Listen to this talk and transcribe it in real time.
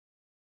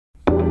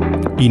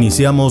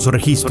Iniciamos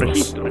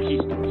Registros.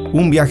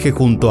 Un viaje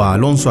junto a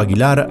Alonso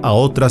Aguilar a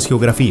otras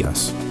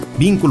geografías.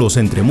 Vínculos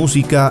entre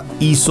música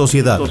y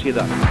sociedad.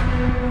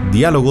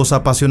 Diálogos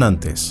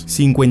apasionantes.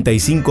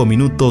 55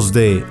 minutos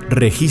de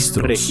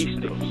Registros.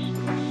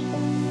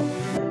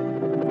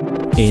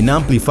 En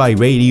Amplify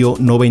Radio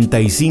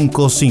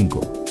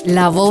 95.5.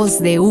 La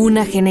voz de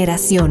una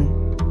generación.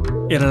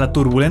 Era la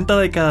turbulenta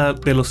década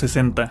de los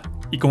 60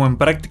 y como en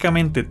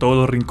prácticamente todos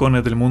los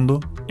rincones del mundo,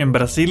 en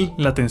Brasil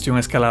la tensión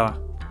escalaba.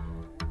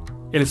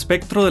 El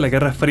espectro de la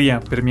Guerra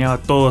Fría permeaba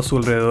todo a su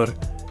alrededor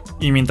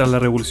y mientras la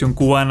Revolución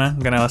Cubana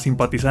ganaba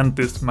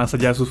simpatizantes más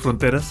allá de sus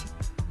fronteras,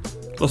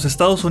 los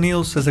Estados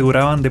Unidos se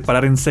aseguraban de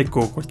parar en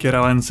seco cualquier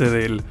avance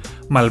del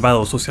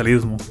malvado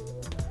socialismo.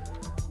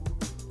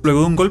 Luego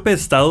de un golpe de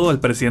estado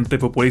al presidente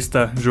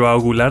populista João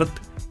Goulart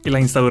y la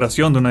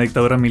instauración de una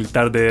dictadura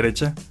militar de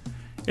derecha,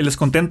 el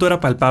descontento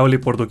era palpable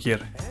por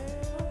doquier.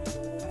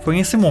 Fue en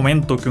ese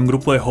momento que un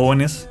grupo de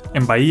jóvenes,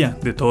 en Bahía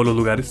de todos los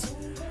lugares,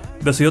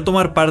 decidió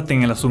tomar parte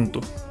en el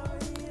asunto.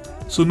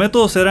 Sus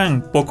métodos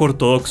eran poco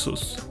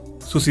ortodoxos,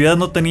 sus ideas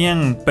no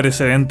tenían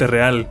precedente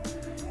real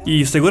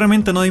y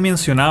seguramente no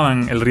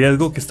dimensionaban el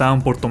riesgo que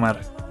estaban por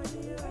tomar.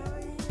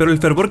 Pero el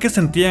fervor que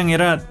sentían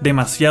era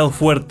demasiado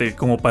fuerte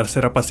como para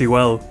ser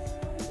apaciguado,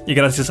 y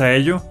gracias a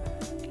ello,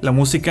 la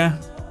música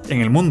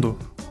en el mundo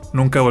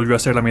nunca volvió a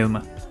ser la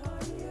misma.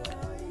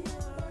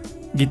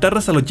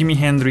 Guitarras a los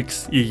Jimi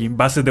Hendrix y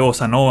bases de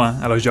bossa nova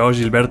a los João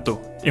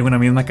Gilberto en una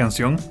misma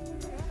canción,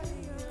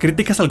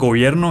 críticas al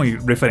gobierno y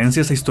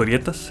referencias a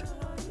historietas,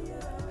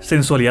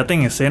 sensualidad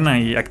en escena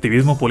y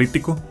activismo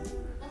político.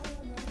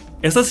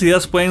 Estas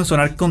ideas pueden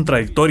sonar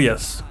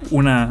contradictorias,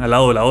 una al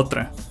lado de la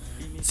otra.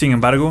 Sin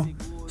embargo,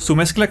 su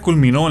mezcla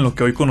culminó en lo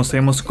que hoy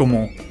conocemos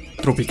como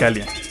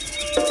Tropicalia.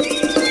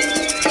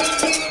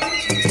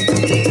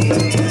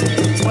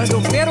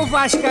 Quando Pero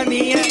Vaz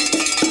caminha,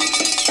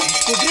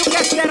 descobriu que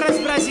as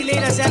terras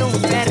brasileiras eram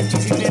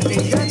férteis e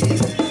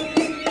verdejantes,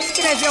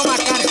 escreveu uma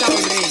carta ao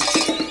rei.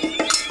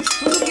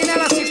 Tudo que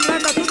nela se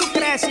planta, tudo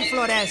cresce e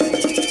floresce.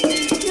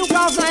 E o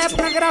Gauss na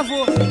época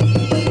gravou.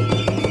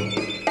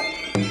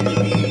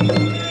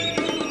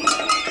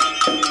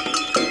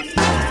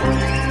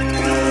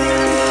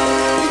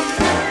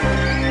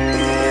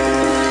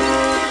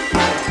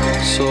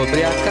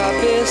 Sobre a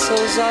cabeça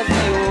os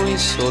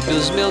aviões, sob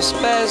os meus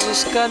pés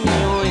os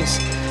caminhões,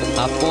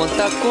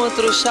 aponta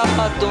contra os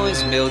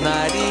chapadões meu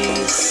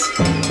nariz.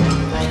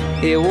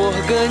 Eu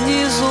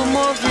organizo o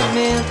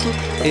movimento,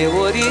 eu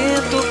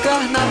oriento o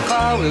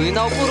carnaval, eu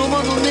inauguro o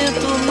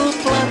monumento no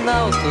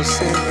Planalto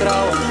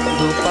Central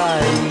do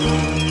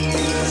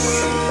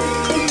país.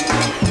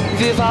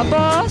 Viva a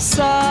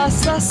bossa,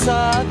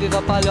 sassá, viva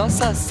a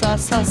palhoça,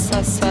 sassá,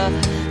 sassá.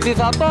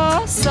 Viva a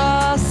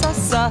bossa,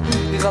 sassá,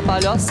 viva a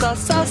palhoça,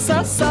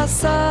 sassá,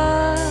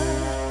 sassá.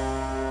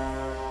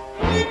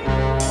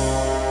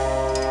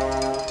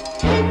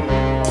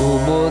 O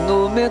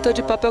monumento é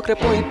de papel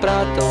crepom e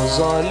prata, os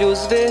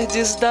olhos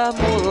verdes da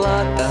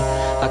mulata,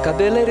 a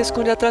cabeleira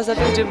esconde atrás da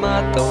verde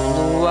mata,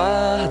 o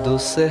luar do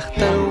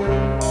sertão.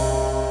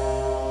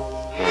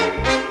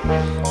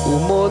 O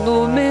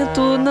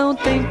monumento não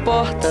tem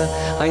porta,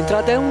 a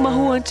entrada é uma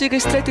rua antiga,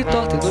 estreita e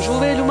torta, e no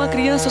joelho uma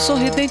criança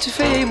sorridente,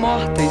 feia e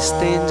morta,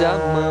 estende a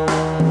mão.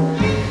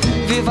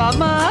 Viva a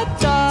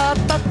mata,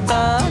 tá,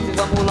 tá,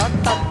 viva a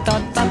mulata,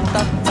 tá, tá,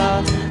 tá,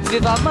 tá.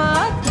 Viva a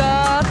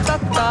mata, tá,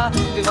 tá,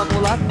 viva a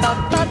mulata,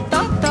 tá,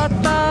 tá, tá,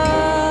 tá.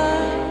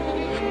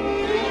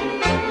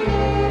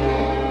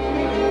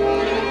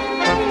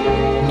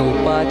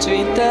 No pátio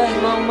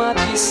interno há uma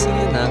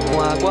piscina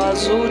com água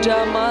azul de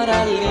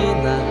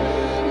amaralina,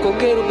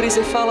 coqueiro, brisa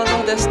e fala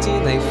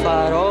nordestina e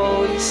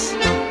faróis.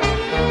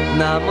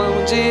 Na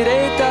mão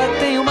direita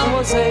tem uma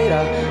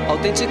roseira,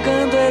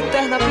 autenticando a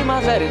eterna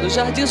primavera, e nos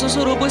jardins os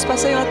urubus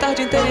passeiam a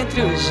tarde inteira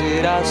entre os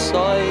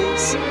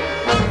girassóis.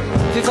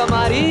 Viva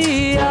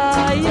Maria,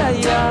 ai,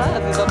 ai,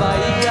 ai, viva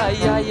Bahia, ai,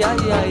 ai,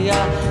 ai, ai,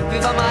 ai.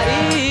 Viva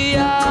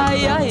Maria,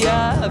 ai, ai,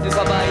 ai,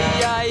 viva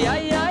Bahia, ai,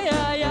 ai, ai,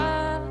 ai,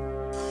 ai.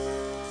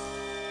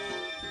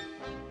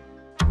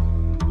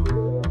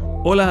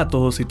 Hola a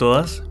todos y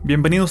todas,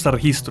 bienvenidos a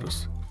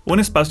Registros, un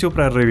espacio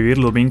para revivir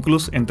los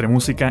vínculos entre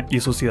música y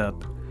sociedad.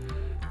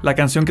 La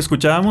canción que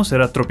escuchábamos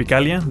era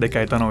Tropicalia, de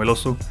Caetano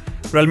Veloso,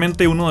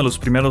 realmente uno de los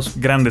primeros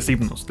grandes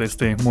himnos de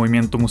este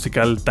movimiento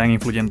musical tan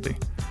influyente.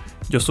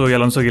 Yo soy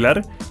Alonso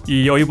Aguilar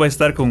y hoy voy a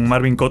estar con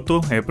Marvin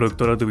Cotto,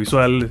 productor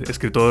audiovisual,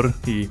 escritor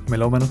y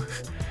melómano.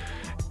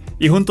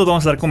 Y juntos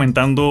vamos a estar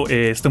comentando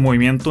este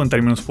movimiento en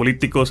términos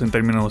políticos, en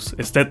términos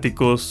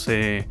estéticos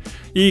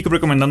y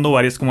recomendando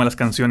varias como las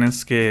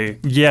canciones que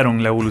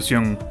guiaron la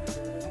evolución.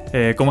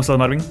 ¿Cómo estás,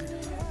 Marvin?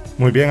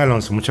 Muy bien,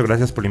 Alonso, muchas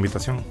gracias por la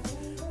invitación.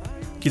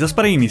 Quizás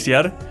para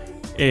iniciar,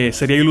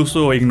 sería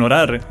iluso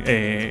ignorar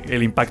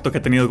el impacto que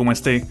ha tenido como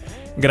este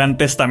gran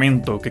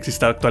testamento que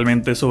existe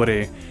actualmente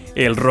sobre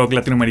el rock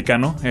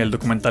latinoamericano, el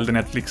documental de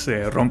Netflix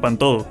Rompan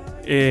Todo.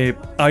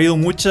 Ha habido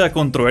mucha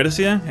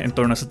controversia en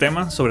torno a ese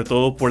tema, sobre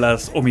todo por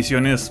las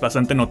omisiones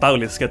bastante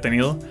notables que ha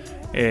tenido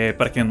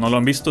Para quienes no lo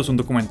han visto, es un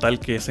documental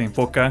que se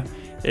enfoca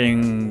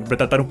en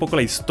retratar un poco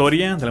la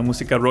historia de la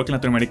música rock en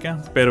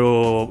Latinoamérica,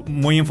 pero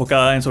muy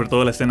enfocada en sobre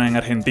todo la escena en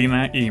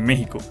Argentina y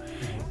México.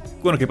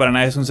 Bueno, que para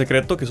nadie es un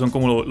secreto que son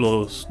como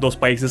los dos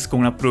países con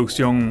una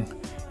producción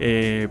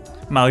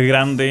más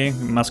grande,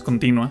 más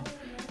continua.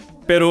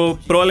 Pero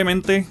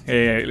probablemente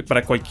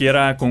para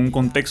cualquiera con un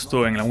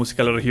contexto en la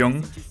música de la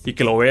región y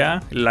que lo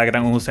vea, la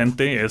gran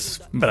ausente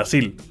es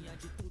Brasil.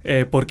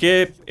 ¿Por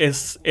qué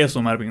es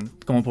eso, Marvin?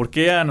 Como ¿por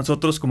qué a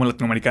nosotros como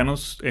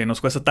latinoamericanos nos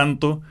cuesta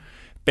tanto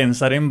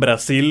pensar en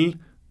Brasil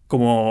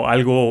como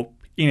algo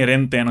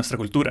inherente a nuestra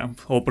cultura?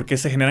 ¿O por qué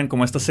se generan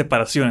como estas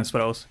separaciones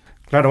para vos?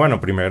 Claro,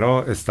 bueno,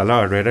 primero está la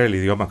barrera del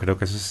idioma, creo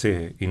que eso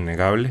es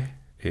innegable.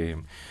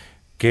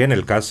 Que en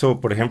el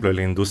caso, por ejemplo, de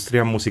la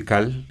industria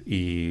musical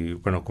y,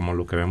 bueno, como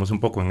lo que vemos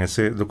un poco en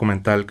ese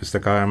documental que usted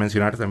acaba de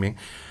mencionar también,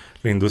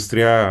 la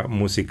industria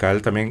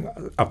musical también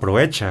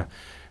aprovecha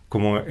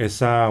como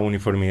esa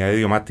uniformidad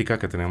idiomática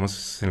que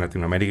tenemos en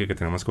Latinoamérica y que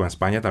tenemos con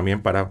España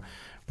también para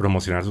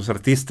promocionar sus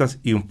artistas,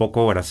 y un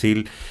poco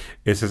Brasil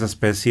es esa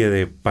especie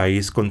de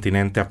país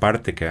continente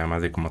aparte, que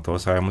además de, como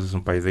todos sabemos, es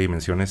un país de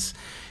dimensiones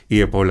y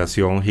de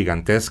población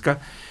gigantesca,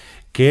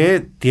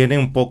 que tiene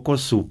un poco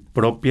su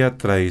propia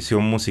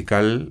tradición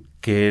musical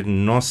que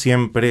no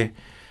siempre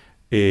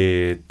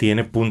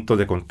tiene puntos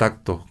de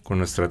contacto con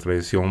nuestra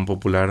tradición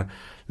popular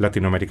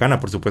latinoamericana.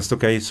 Por supuesto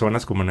que hay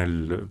zonas como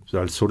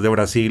al sur de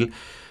Brasil,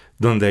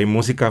 donde hay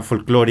música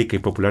folclórica y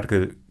popular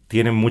que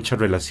tiene mucha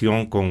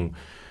relación con,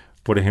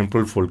 por ejemplo,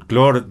 el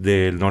folclore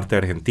del norte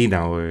de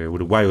Argentina o de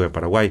Uruguay o de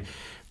Paraguay.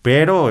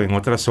 Pero en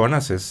otras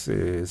zonas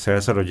se ha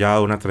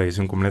desarrollado una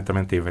tradición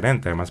completamente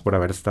diferente, además por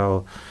haber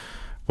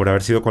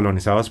sido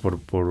colonizados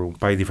por un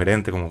país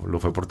diferente como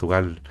lo fue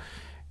Portugal,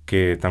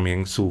 que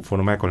también su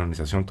forma de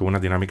colonización tuvo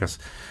unas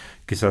dinámicas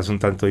quizás un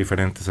tanto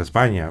diferentes a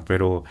España.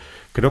 Pero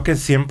creo que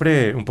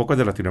siempre un poco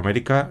de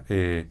Latinoamérica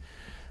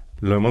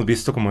lo hemos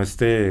visto como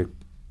este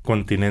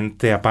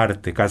continente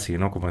aparte casi,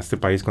 ¿no? Como este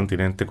país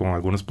continente con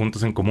algunos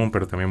puntos en común,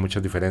 pero también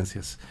muchas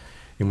diferencias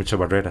y muchas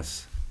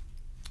barreras.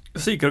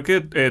 Sí, creo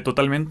que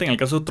totalmente. En el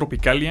caso de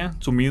Tropicalia,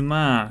 su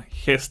misma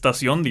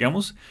gestación,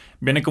 digamos,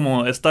 viene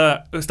como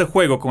este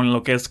juego con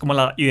lo que es como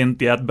la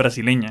identidad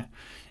brasileña.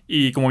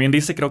 Y como bien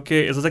dice, creo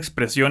que esas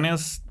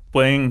expresiones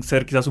pueden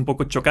ser quizás un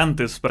poco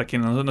chocantes para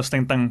quienes no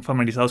estén tan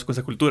familiarizados con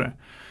esa cultura.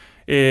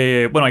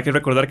 Bueno, hay que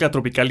recordar que la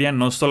Tropicalia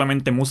no es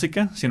solamente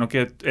música, sino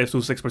que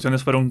sus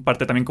expresiones fueron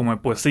parte también como de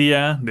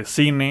poesía, de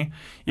cine,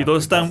 y todo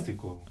está...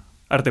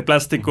 Arte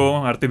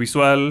plástico, arte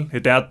visual,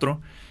 de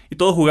teatro, y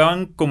todos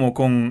jugaban como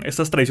con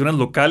estas tradiciones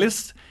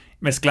locales,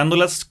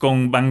 mezclándolas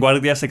con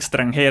vanguardias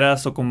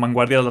extranjeras o con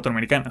vanguardias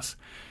latinoamericanas.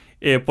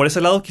 Por ese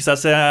lado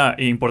quizás sea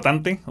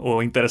importante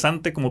o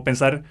interesante como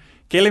pensar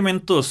qué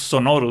elementos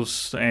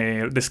sonoros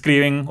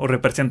describen o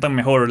representan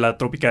mejor la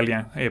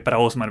Tropicalia para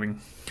vos, Marvin.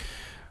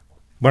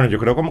 Bueno, yo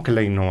creo como que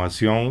la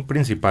innovación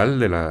principal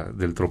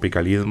del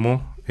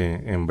tropicalismo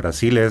en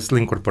Brasil es la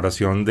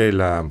incorporación de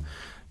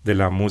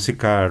la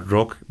música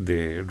rock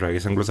de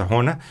raíz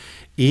anglosajona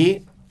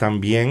y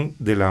también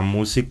de la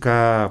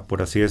música,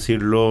 por así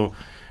decirlo,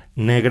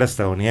 negra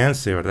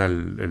estadounidense, ¿verdad?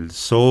 El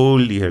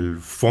soul y el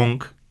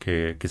funk,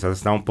 que quizás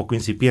estaba un poco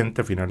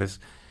incipiente a finales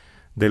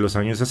de los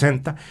años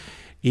 60.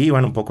 Y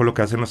bueno, un poco lo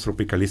que hacen los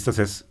tropicalistas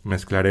es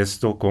mezclar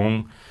esto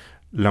con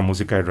la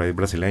música de raíz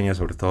brasileña,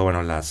 sobre todo,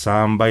 bueno, la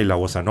samba y la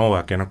bossa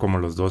nova, que eran como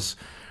los dos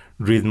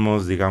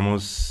ritmos,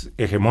 digamos,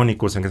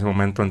 hegemónicos en ese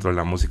momento dentro de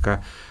la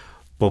música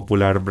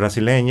popular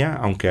brasileña,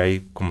 aunque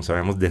hay, como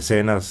sabemos,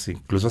 decenas,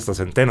 incluso hasta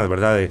centenas,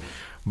 ¿verdad?, de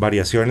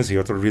variaciones y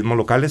otros ritmos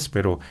locales,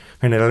 pero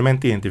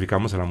generalmente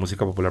identificamos a la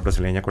música popular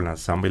brasileña con la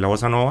samba y la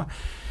bossa nova,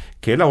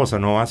 que la bossa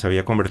nova se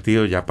había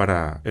convertido ya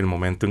para el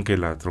momento en que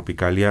la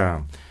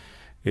Tropicalia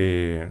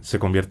se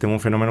convierte en un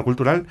fenómeno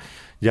cultural.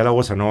 Ya la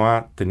bossa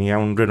nova tenía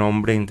un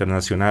renombre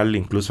internacional,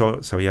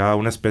 incluso se había dado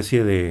una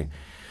especie de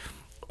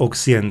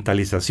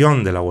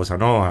occidentalización de la bossa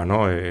nova,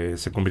 ¿no?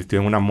 Se convirtió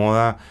en una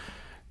moda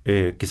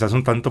quizás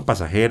un tanto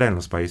pasajera en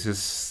los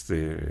países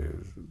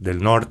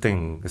del norte,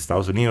 en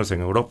Estados Unidos,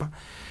 en Europa.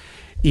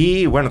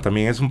 Y bueno,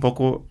 también es un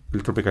poco,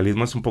 el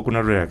tropicalismo es un poco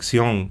una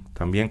reacción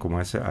también como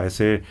a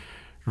ese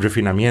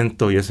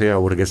refinamiento y ese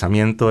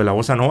aburguesamiento de la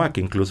bossa nova,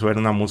 que incluso era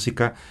una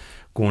música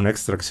con una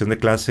extracción de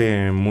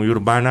clase muy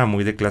urbana,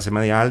 muy de clase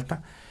media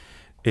alta,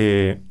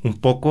 un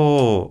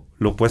poco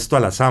lo opuesto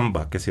a la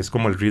samba, que sí es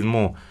como el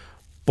ritmo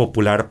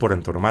popular por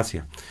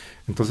antonomasia.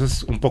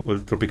 Entonces, un poco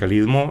el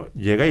tropicalismo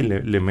llega y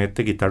le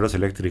mete guitarras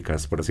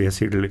eléctricas, por así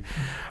decirle,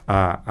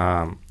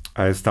 a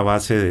esta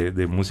base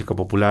de música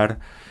popular,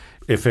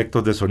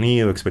 efectos de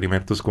sonido,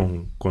 experimentos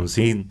con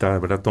cinta,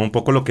 ¿verdad? Todo un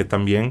poco lo que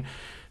también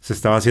se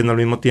estaba haciendo al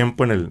mismo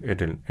tiempo en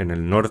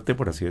el norte,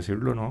 por así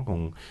decirlo, ¿no?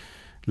 Con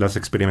las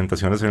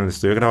experimentaciones en el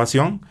estudio de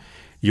grabación.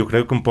 Yo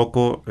creo que un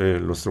poco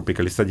los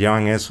tropicalistas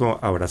llevan eso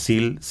a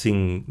Brasil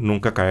sin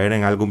nunca caer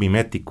en algo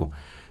mimético,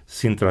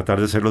 sin tratar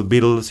de ser los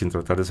Beatles, sin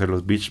tratar de ser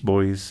los Beach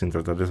Boys, sin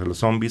tratar de ser los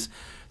Zombies,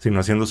 sino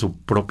haciendo su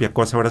propia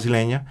cosa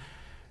brasileña,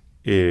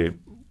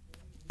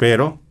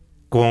 pero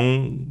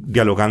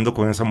dialogando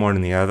con esa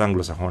modernidad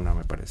anglosajona,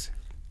 me parece.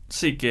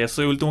 Sí, que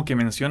eso último que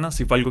mencionas,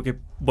 sí fue algo que,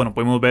 bueno,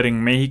 podemos ver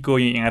en México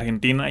y en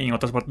Argentina y en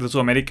otras partes de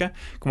Sudamérica,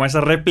 como esa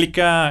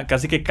réplica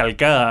casi que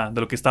calcada de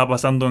lo que estaba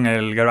pasando en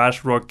el garage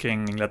rock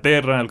en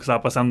Inglaterra, lo que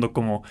estaba pasando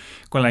como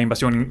con la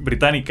invasión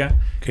británica.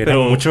 Que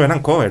muchos eran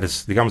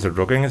covers, digamos, el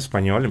rock en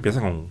español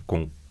empieza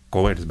con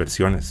covers,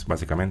 versiones,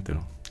 básicamente,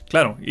 ¿no?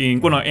 Claro, y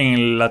bueno,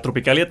 en la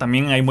Tropicalia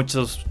también hay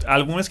muchos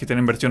álbumes que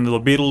tienen versiones de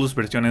los Beatles,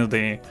 versiones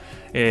de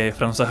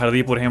François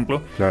Hardy, por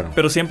ejemplo. Claro.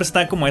 Pero siempre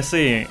está como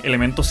ese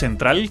elemento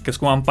central, que es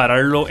como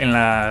ampararlo en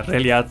la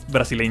realidad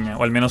brasileña,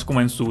 o al menos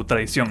como en su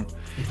tradición.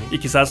 Uh-huh. Y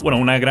quizás, bueno,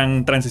 una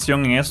gran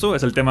transición en eso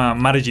es el tema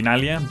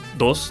Marginalia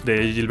 2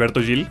 de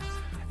Gilberto Gil.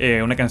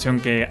 Una canción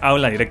que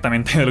habla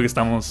directamente de lo que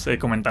estamos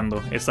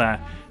comentando. Esa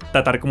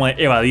tratar como de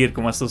evadir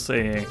como estos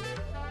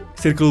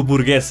círculos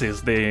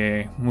burgueses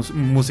de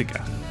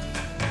música.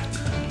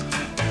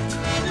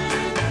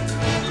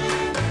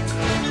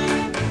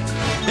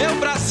 Eu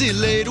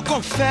brasileiro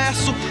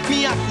confesso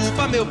minha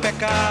culpa, meu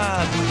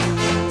pecado,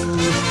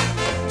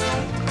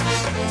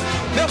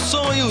 meu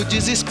sonho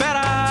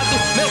desesperado,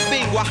 meu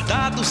bem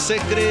guardado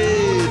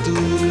segredo,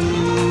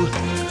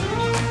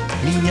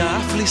 minha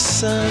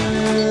aflição.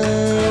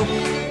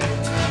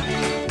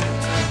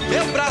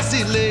 Eu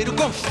brasileiro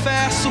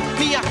confesso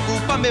minha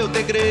culpa, meu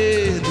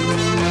degredo.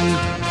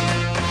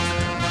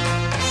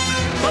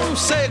 Pão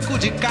seco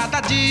de cada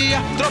dia,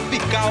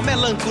 tropical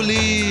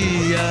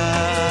melancolia,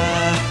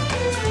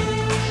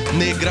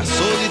 negra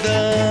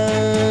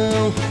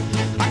solidão.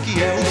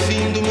 Aqui é o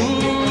fim do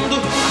mundo,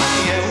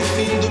 aqui é o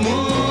fim do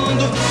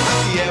mundo,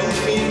 aqui é o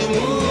fim do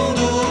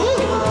mundo.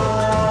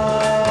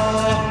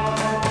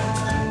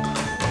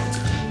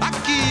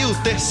 Aqui o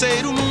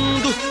terceiro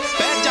mundo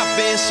pede a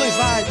bênção e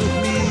vai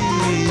dormir.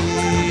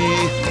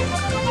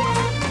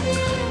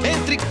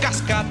 Entre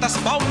cascatas,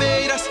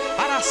 palmeiras,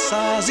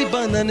 araçás e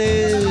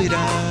bananeiras,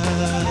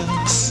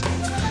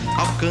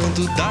 ao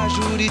canto da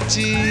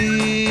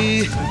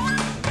Juriti.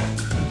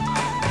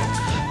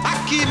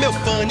 Aqui meu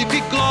pânico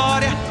e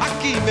glória,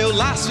 aqui meu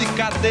laço e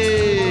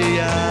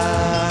cadeia.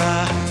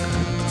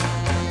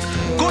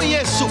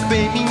 Conheço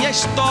bem minha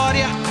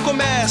história,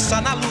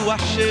 começa na lua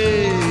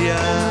cheia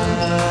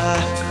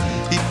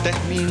e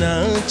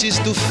termina antes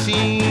do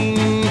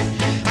fim.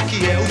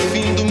 Aqui é o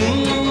fim do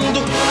mundo,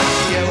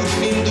 aqui é o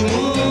fim do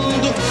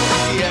mundo,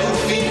 aqui é o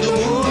fim do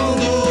mundo.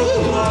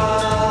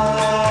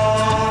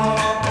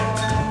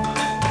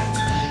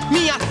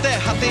 Minha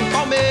terra tem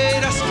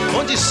palmeiras,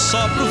 onde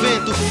sopra o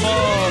vento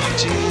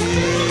forte.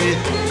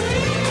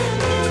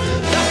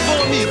 Da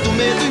fome, do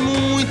medo e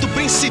muito,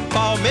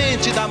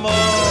 principalmente da morte.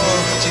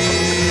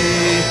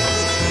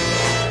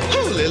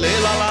 Lele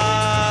la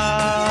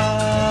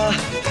la.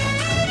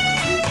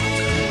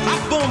 A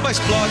bomba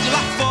explode lá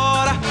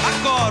fora,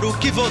 agora o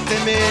que vou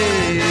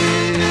temer?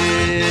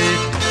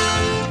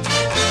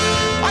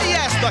 Oh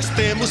yes, nós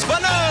temos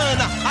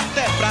banana,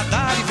 até pra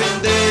dar e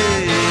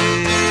vender.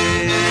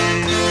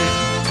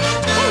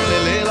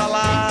 Lele la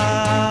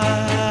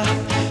la.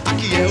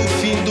 Aqui é o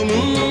fim do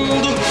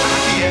mundo,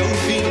 aqui é o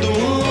fim do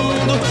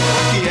mundo,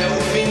 aqui é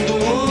o fim do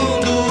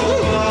mundo.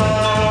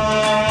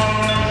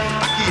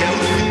 Aqui é o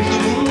fim do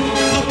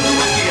mundo,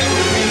 aqui é o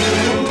fim do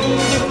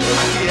mundo,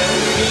 aqui é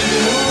o fim do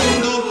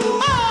mundo.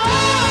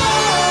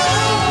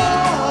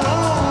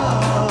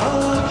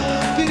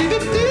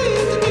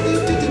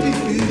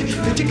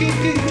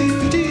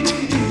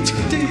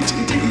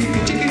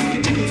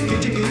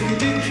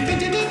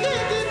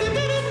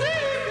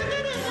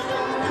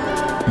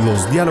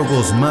 Los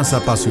diálogos más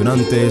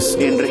apasionantes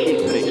en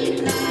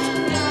Registres.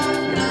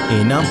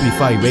 En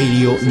Amplify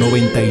Radio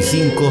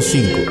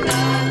 95.5.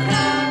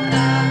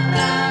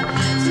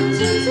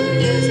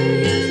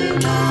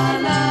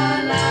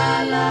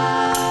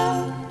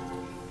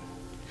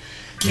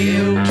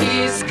 Eu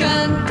quis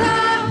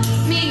cantar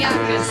minha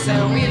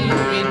canção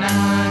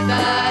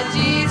iluminada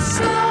de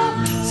sol.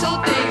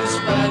 Soltei os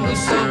panos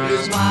sobre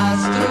os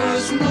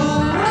mastros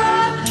no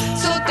ar.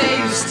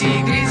 Soltei os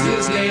tigres e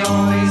os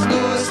leões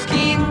nos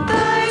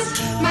quintais.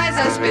 Mas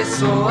as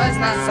pessoas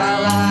na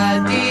sala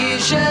de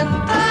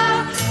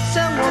jantar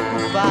são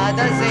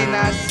ocupadas em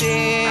nascer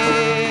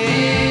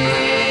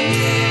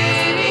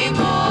e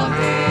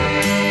morrer.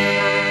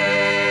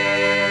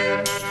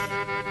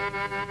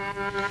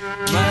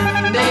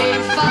 Mandei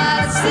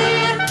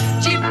fazer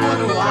de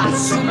puro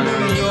aço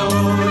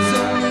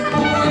luminoso um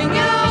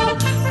punhal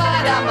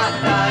para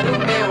matar o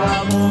meu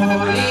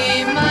amor.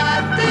 E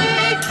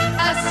matei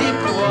às 5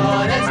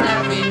 horas na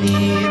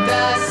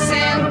Avenida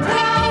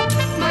Central.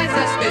 Mas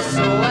as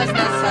pessoas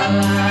na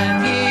sala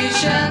de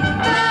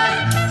jantar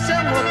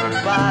são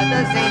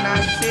ocupadas em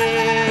nascer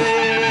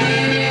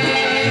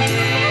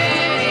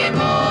e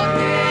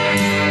morrer.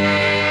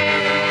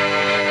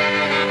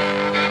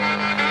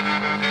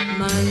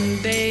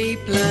 Mandei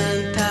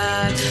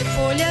plantar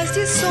folhas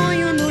de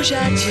sonho no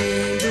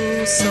jardim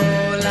do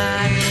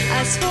solar.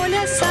 As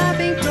folhas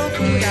sabem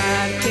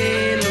procurar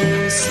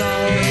pelo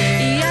sol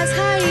e as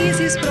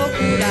raízes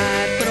procurar.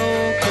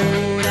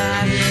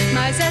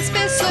 Mas as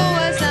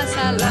pessoas na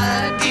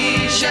sala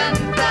de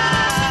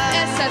jantar,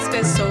 essas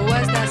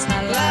pessoas na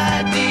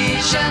sala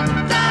de jantar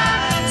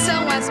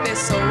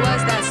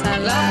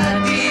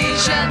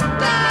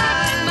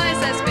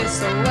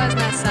pessoas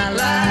na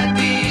sala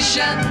de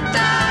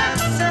jantar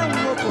são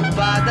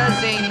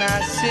ocupadas em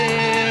nascer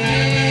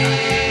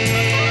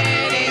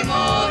e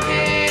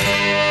morrer.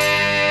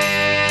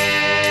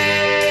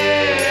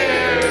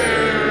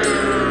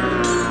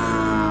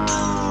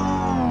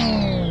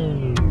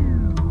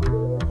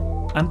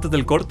 Antes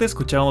del corte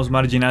escuchábamos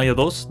Marginalia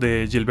 2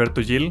 de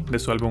Gilberto Gil, de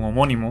su álbum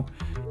homónimo,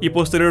 y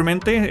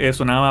posteriormente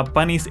sonaba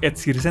Panis et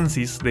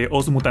Circensis de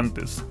Os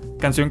Mutantes,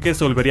 canción que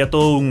se volvería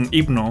todo un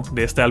himno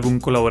de este álbum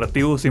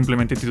colaborativo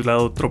simplemente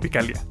titulado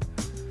Tropicalia.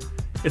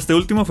 Este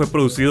último fue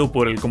producido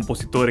por el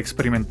compositor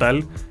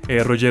experimental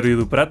Rogerio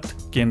Duprat,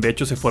 quien de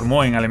hecho se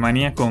formó en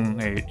Alemania con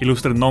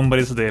ilustres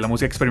nombres de la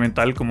música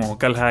experimental como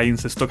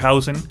Karl-Heinz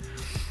Stockhausen,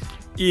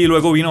 y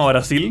luego vino a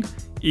Brasil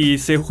y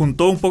se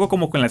juntó un poco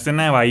como con la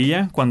escena de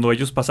Bahía cuando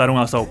ellos pasaron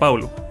a Sao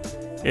Paulo.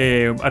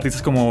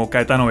 Artistas como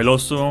Caetano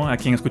Veloso, a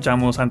quien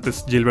escuchamos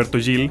antes Gilberto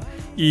Gil,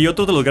 y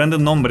otros de los grandes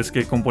nombres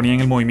que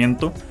componían el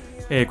movimiento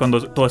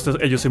cuando todos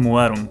ellos se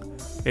mudaron.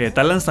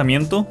 Tal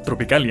lanzamiento,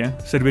 Tropicalia,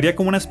 serviría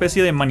como una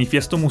especie de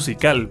manifiesto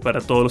musical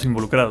para todos los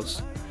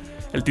involucrados.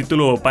 El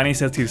título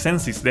Panis et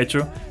Circensis, de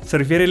hecho, se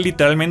refiere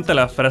literalmente a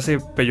la frase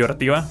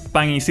peyorativa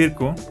pan y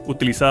circo,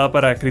 utilizada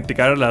para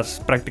criticar las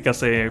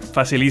prácticas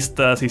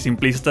facilistas y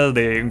simplistas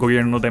de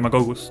gobiernos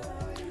demagogos.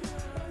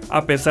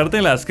 A pesar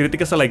de las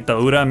críticas a la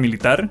dictadura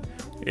militar,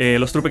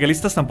 los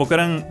tropicalistas tampoco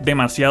eran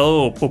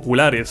demasiado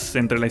populares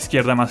entre la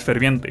izquierda más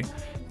ferviente,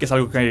 que es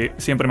algo que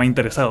siempre me ha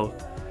interesado.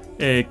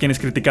 Quienes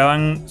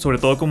criticaban sobre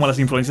todo como las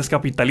influencias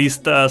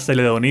capitalistas, el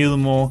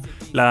hedonismo,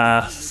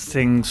 la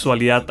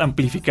sensualidad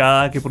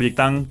amplificada que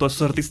proyectaban todos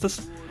esos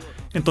artistas.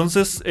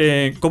 Entonces,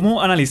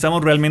 ¿cómo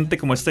analizamos realmente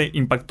como este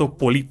impacto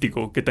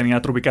político que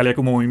tenía Tropicalia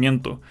como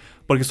movimiento?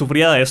 Porque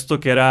sufría de esto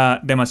que era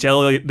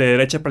demasiado de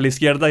derecha para la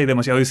izquierda y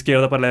demasiado de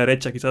izquierda para la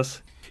derecha,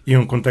 quizás. Y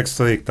un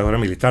contexto de dictadura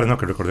militar, ¿no?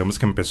 Que recordemos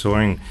que empezó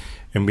en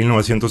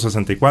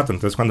 1964.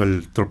 Entonces, cuando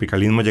el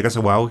tropicalismo llega a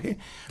su auge,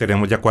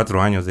 tenemos ya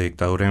 4 años de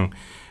dictadura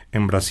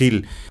en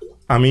Brasil.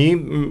 A mí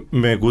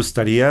me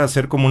gustaría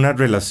hacer como una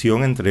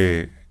relación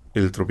entre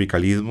el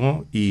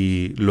tropicalismo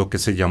y lo que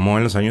se llamó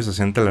en los años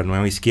 60 la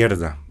nueva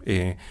izquierda,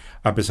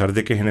 a pesar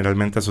de que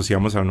generalmente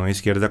asociamos a la nueva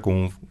izquierda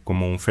como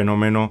un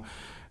fenómeno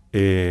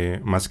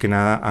más que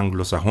nada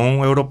anglosajón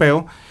o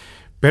europeo,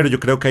 pero yo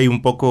creo que hay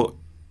un poco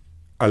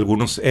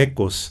algunos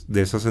ecos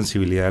de esa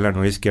sensibilidad de la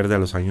nueva izquierda de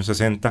los años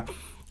 60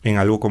 en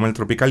algo como el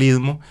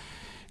tropicalismo,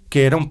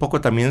 que era un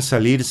poco también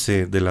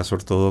salirse de las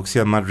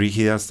ortodoxias más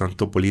rígidas,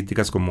 tanto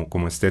políticas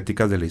como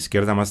estéticas de la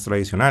izquierda más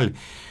tradicional.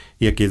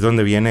 Y aquí es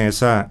donde viene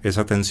esa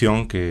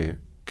tensión que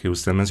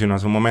usted mencionó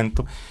hace un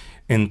momento,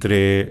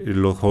 entre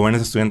los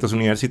jóvenes estudiantes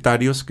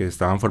universitarios que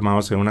estaban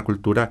formados en una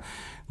cultura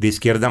de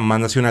izquierda más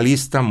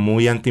nacionalista,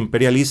 muy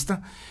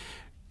antiimperialista,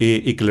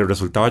 y que les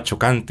resultaba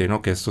chocante,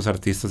 ¿no?, que estos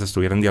artistas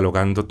estuvieran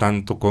dialogando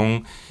tanto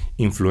con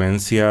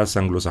influencias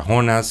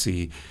anglosajonas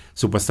y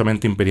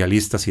supuestamente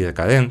imperialistas y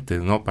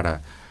decadentes, ¿no?,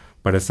 para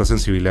esta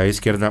sensibilidad de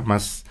izquierda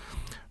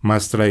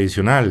más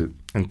tradicional.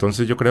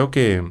 Entonces yo creo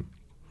que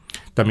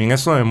también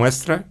eso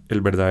demuestra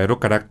el verdadero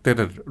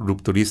carácter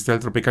rupturista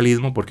del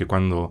tropicalismo, porque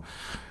cuando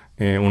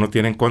uno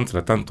tiene en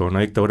contra tanto a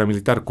una dictadura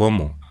militar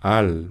como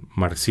al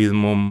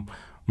marxismo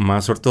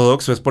más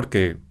ortodoxo, es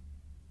porque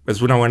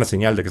es una buena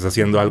señal de que está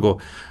haciendo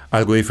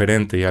algo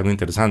diferente y algo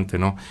interesante,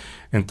 ¿no?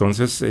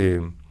 Entonces,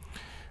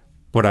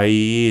 por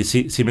ahí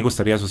sí me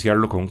gustaría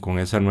asociarlo con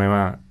esa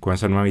nueva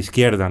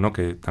izquierda, ¿no?,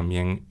 que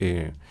también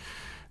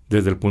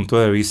desde el punto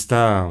de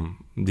vista,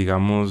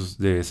 digamos,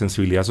 de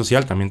sensibilidad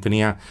social, también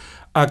tenía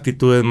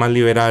actitudes más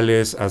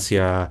liberales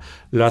hacia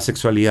la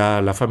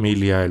sexualidad, la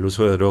familia, el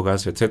uso de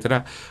drogas,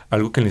 etcétera,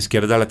 algo que en la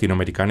izquierda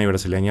latinoamericana y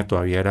brasileña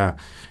todavía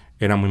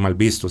era muy mal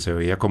visto, se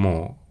veía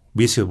como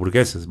vicios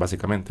burgueses,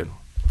 básicamente, ¿no?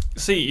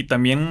 Sí, y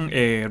también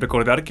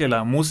recordar que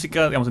la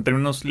música, digamos, en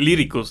términos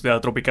líricos de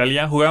la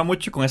Tropicalia, jugaba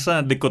mucho con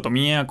esa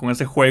dicotomía, con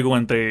ese juego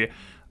entre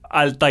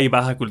alta y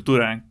baja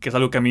cultura, que es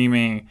algo que a mí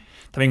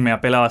también me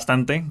apela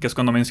bastante, que es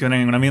cuando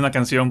mencionan en una misma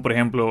canción, por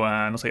ejemplo,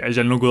 a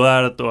Jean-Luc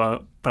Godard o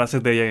a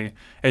frases de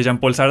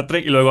Jean-Paul Sartre,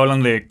 y luego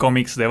hablan de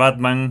cómics de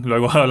Batman,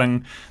 luego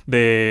hablan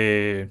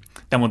de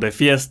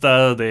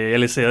fiestas, de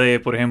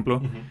LSD, por ejemplo.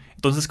 Uh-huh.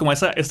 Entonces, como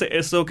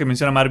eso que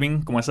menciona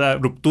Marvin, como esa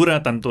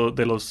ruptura tanto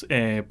de los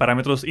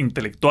parámetros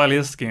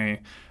intelectuales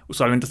que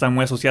usualmente están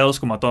muy asociados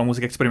como a toda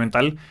música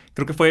experimental,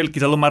 creo que fue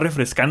quizás lo más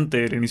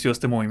refrescante del inicio de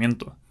este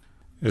movimiento.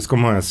 Es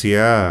como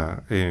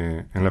decía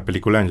en la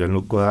película de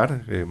Jean-Luc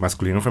Godard,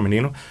 masculino o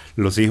femenino,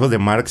 los hijos de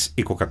Marx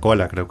y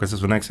Coca-Cola. Creo que esa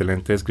es una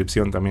excelente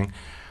descripción también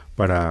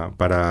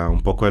para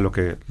un poco de lo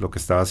que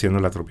estaba haciendo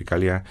la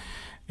Tropicalia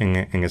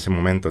en ese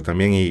momento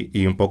también,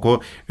 y un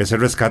poco ese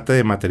rescate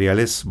de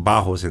materiales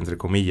bajos, entre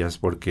comillas,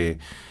 porque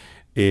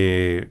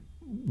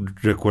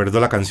recuerdo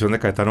la canción de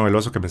Caetano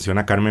Veloso que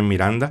menciona a Carmen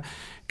Miranda,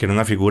 que era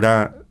una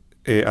figura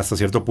hasta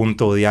cierto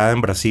punto odiada en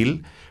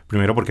Brasil,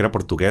 primero porque era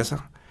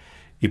portuguesa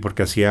y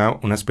porque hacía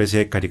una especie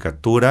de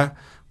caricatura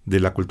de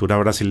la cultura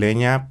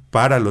brasileña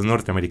para los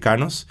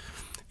norteamericanos.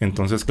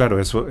 Entonces, claro,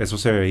 eso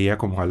se veía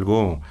como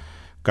algo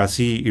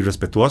casi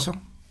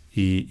irrespetuoso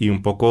y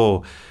un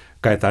poco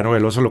Caetano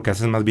Veloso lo que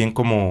hace es más bien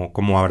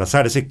como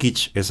abrazar ese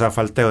kitsch, esa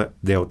falta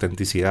de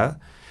autenticidad,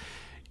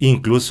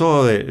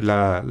 incluso de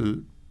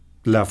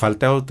la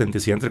falta de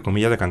autenticidad, entre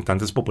comillas, de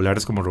cantantes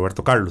populares como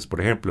Roberto Carlos,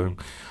 por ejemplo.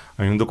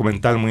 Hay un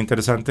documental muy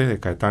interesante de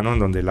Caetano en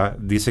donde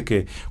dice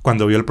que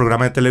cuando vio el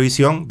programa de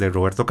televisión de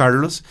Roberto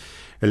Carlos,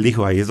 él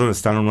dijo, ahí es donde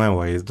está lo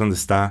nuevo, ahí es donde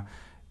está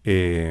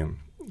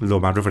lo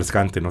más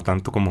refrescante, no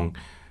tanto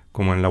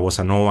como en la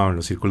bossa nova, en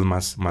los círculos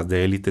más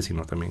de élite,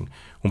 sino también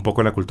un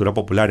poco en la cultura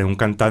popular, en un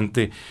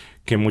cantante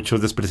que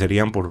muchos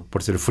despreciarían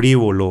por ser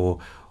frívolo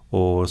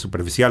o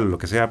superficial o lo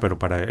que sea, pero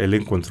para él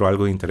encontró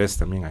algo de interés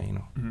también ahí,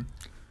 ¿no?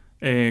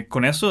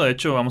 Con eso, de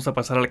hecho, vamos a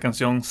pasar a la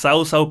canción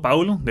Sao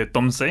Paulo de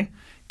Tom C.,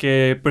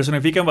 que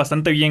personifican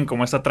bastante bien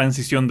como esta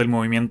transición del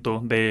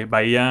movimiento de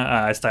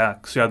Bahía a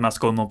esta ciudad más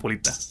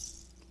cosmopolita.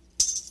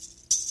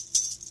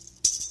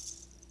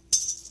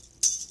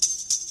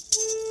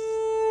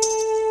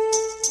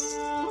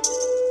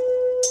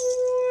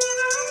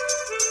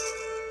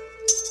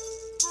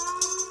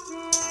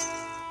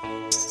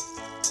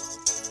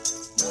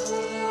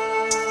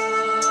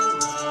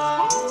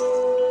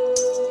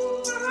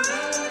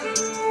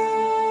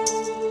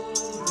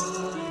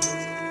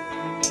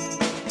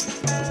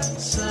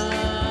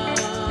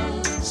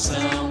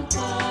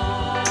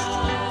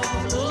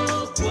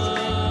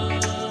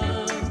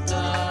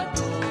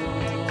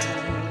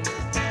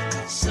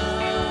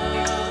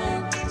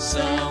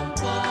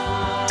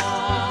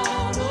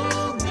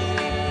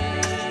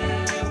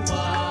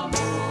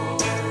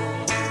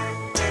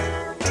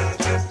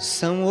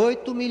 São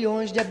 8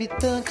 milhões de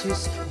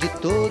habitantes de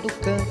todo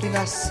canto e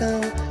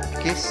nação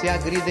que se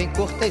agridem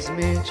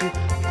cortesmente,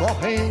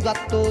 correndo a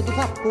todo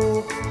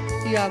vapor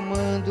e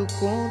amando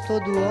com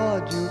todo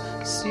ódio,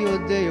 se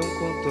odeiam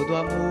com todo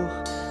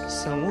amor.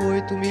 São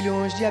 8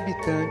 milhões de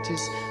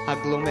habitantes,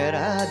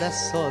 aglomerada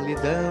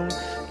solidão,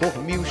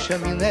 por 1000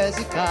 chaminés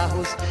e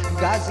carros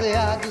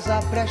gazeados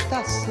à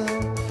prestação.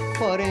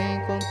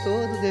 Porém, com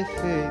todo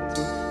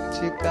defeito,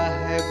 te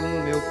carrego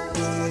no meu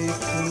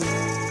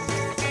peito.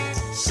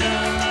 São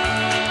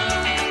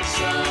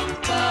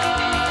Paulo,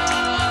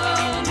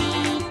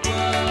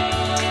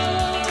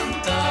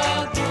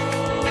 quanta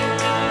dor.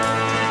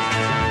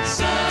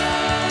 São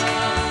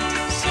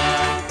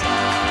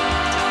Paulo,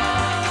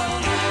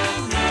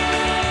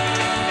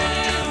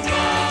 meu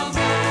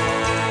amor.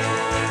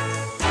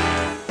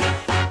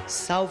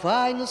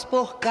 Salvai-nos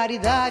por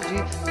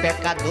caridade,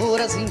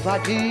 pecadoras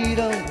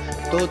invadiram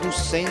todo o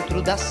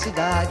centro da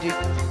cidade,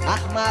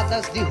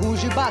 armadas de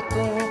ruge e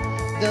batom,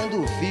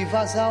 dando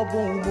vivas ao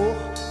bom humor,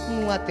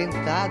 num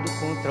atentado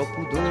contra o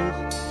pudor.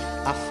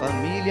 A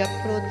família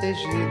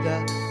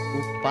protegida,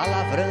 o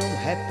palavrão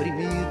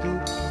reprimido,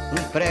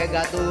 um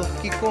pregador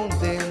que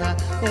condena,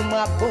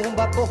 uma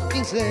bomba por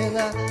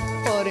quinzena.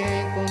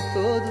 Porém, com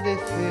todo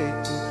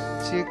defeito,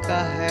 te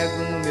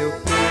carrego no meu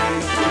peito.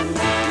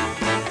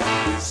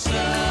 São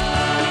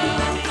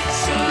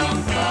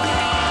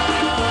Paulo.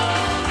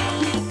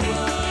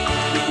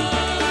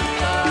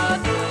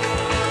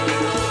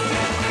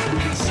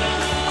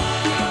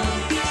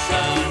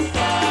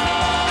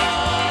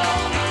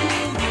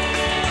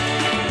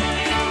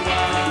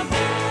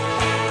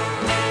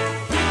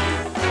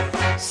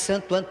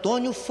 Santo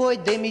Antônio foi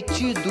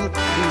demitido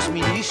e os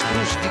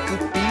ministros de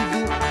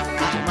Cupido,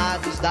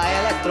 armados da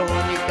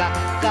eletrônica,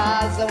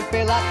 casam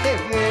pela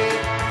TV.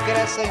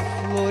 Crescem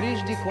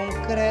flores de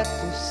concreto,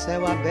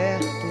 céu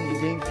aberto,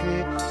 ninguém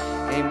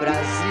vê. Em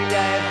Brasília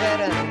é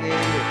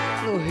veraneio,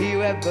 no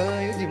Rio é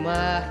banho de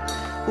mar.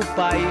 O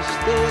país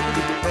todo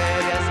de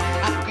férias,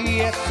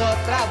 aqui é só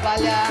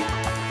trabalhar.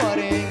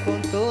 Porém,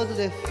 com todo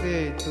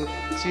defeito,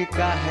 te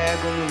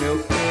carrego no meu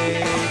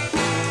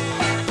peito.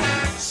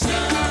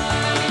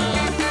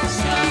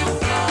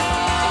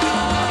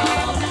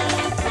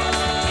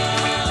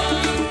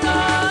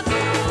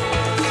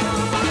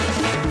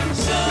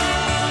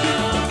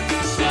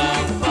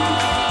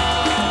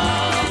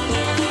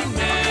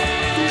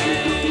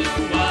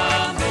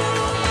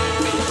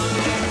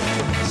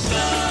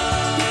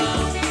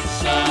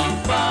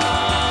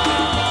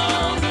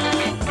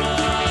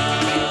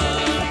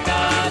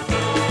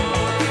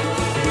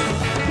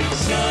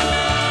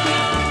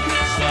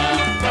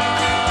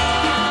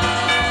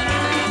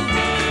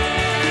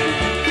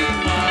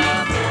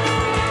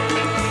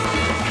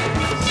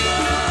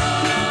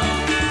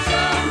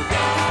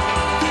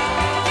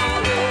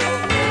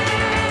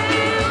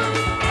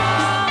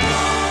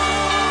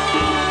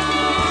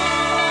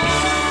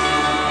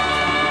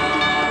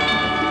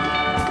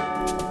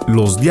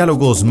 Los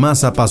diálogos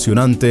más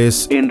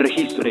apasionantes en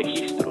registro.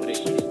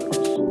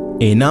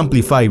 En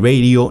Amplify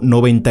Radio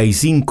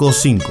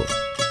 95.5.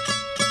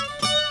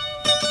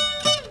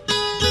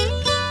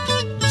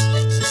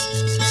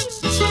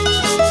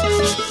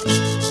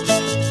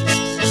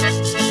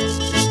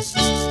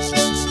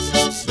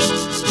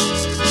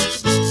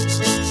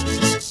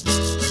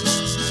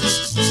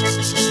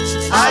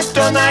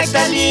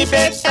 Astronauta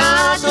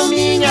libertado,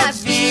 minha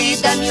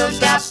vida me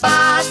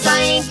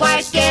ultrapassa em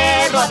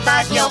qualquer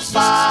rota que eu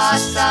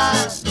faça.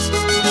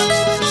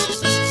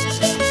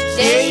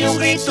 Dei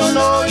grito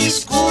no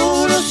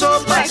escuro, sou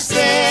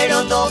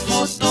parceiro do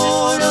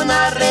futuro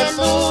na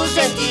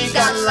reluzente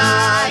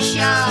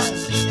galáxia.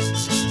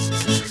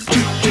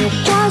 Eu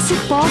quase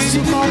posso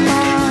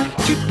palpar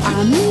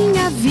a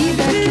minha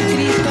vida que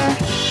grita,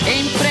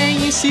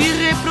 emprenha e se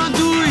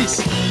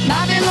reproduz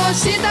na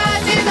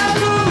velocidade da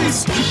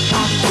luz.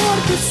 A cor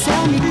do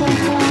céu me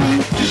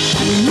compõe,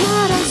 o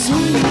mar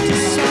azul me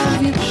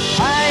dissolve,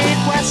 a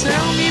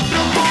equação me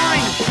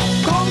propõe,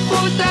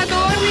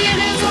 computador me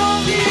resolve.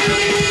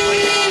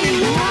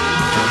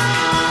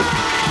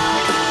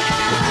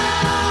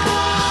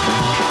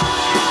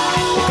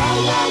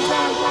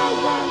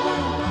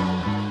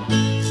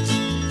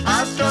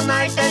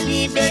 Astronauta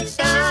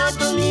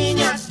libertado,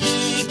 minha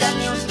vida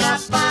me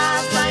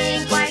ultrapassa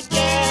em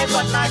qualquer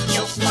rota que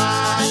eu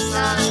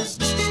faça.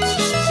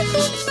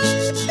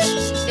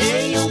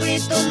 Dei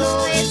grito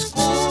no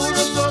escuro,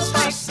 sou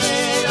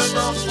parceiro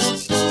do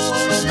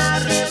futuro na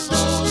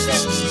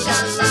reluzente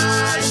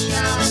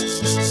galáxia.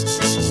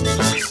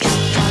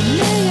 A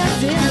meia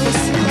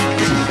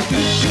velocidade,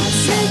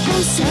 passei com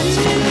 7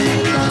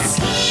 milhas,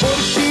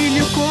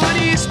 orgulho, cor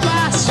e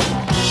espaço,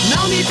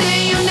 não me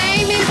tenho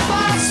nem me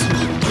faço.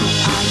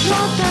 A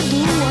rota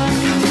do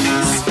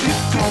anis,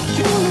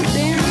 calculo o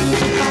tempo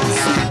que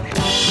passo.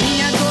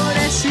 Minha dor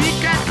é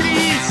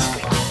cicatriz,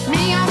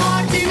 minha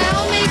morte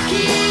não me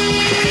quis.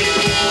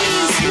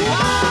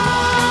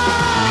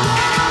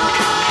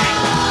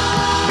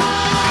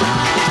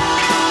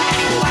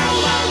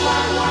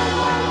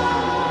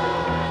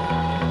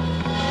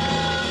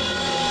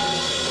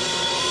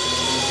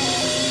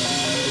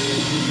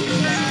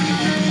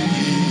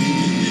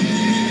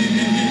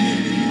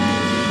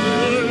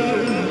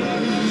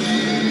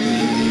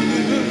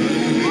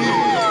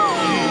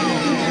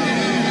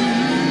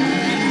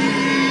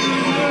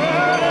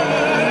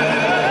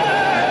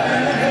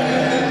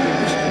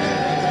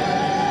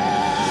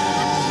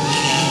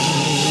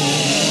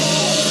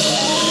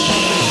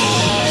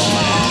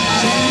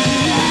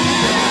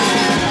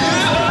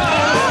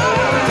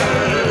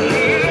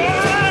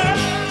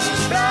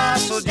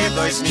 Braço de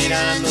 2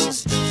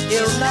 miranos,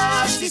 eu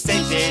nasci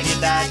sem ter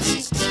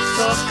idade.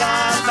 Sou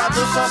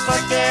casado, sou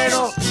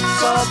solteiro,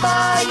 sou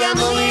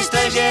baiano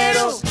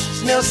estrangeiro.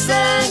 Meu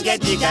sangue é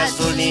de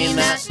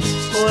gasolina,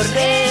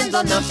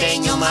 correndo não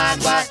tenho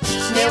mágoa.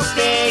 Meu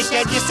peito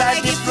é de sal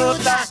de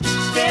fruta,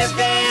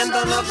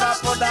 fervendo no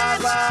copo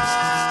d'água.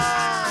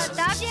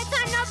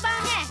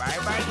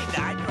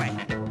 Barbaridade, ué.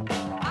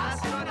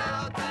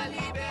 Astronauta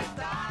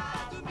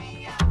libertado,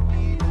 minha.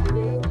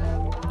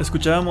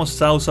 Escuchábamos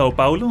Sao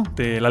Paulo,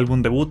 del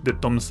álbum debut de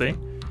Tom C.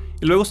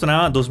 Y luego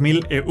sonaba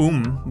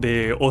 2001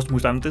 de Os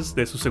Mutantes,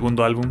 de su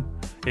segundo álbum,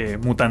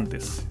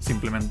 Mutantes,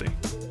 simplemente.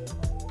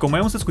 Como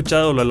hemos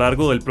escuchado a lo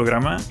largo del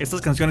programa,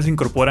 estas canciones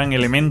incorporan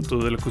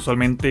elementos de lo que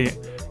usualmente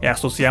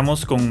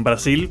asociamos con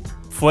Brasil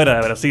fuera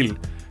de Brasil.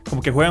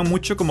 Como que juegan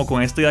mucho como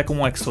con esta idea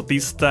como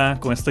exotista,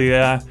 con esta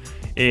idea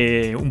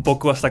un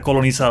poco hasta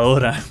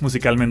colonizadora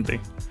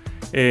musicalmente.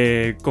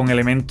 Con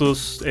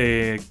elementos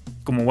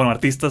como, bueno,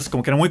 artistas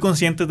como que eran muy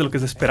conscientes de lo que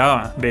se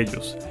esperaba de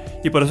ellos.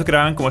 Y por eso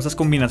creaban como esas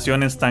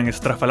combinaciones tan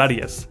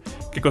estrafalarias,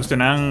 que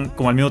cuestionaban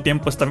como al mismo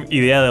tiempo esta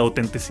idea de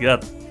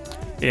autenticidad.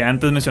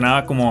 Antes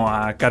mencionaba como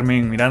a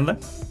Carmen Miranda,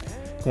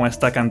 como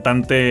esta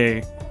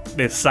cantante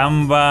de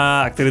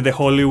samba, actriz de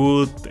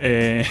Hollywood,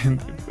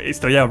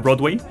 estrella de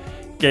Broadway,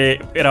 que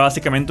era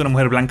básicamente una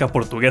mujer blanca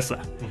portuguesa.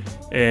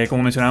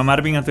 Como mencionaba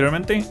Marvin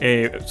anteriormente,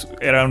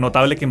 era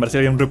notable que en Brasil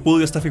había un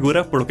repudio a esta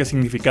figura por lo que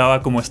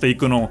significaba como este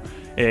ícono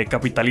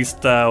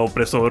capitalista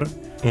opresor.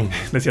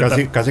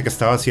 Casi que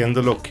estaba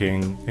haciendo lo que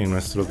en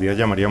nuestros días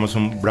llamaríamos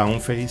un brown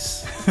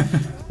face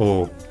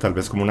o tal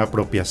vez como una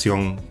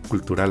apropiación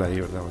cultural ahí,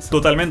 ¿verdad?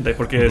 Totalmente,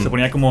 porque se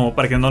ponía como,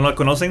 para quienes no lo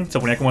conocen, se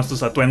ponía como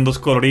estos atuendos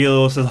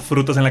coloridos, esas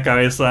frutas en la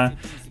cabeza,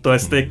 todo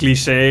este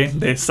cliché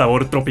de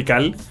sabor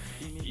tropical.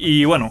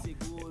 Y bueno,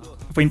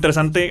 fue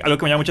interesante. Algo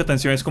que me llama mucha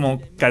atención es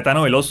como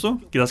Caetano Veloso,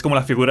 quizás como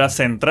la figura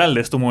central de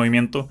este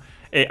movimiento,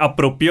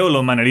 apropió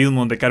los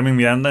manerismos de Carmen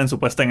Miranda en su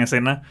puesta en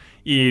escena,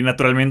 y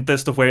naturalmente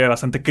esto fue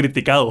bastante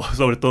criticado,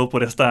 sobre todo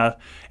por este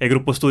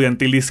grupo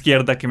estudiantil de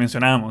izquierda que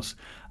mencionábamos.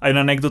 Hay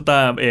una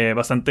anécdota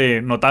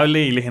bastante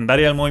notable y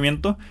legendaria del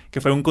movimiento,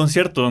 que fue un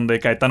concierto donde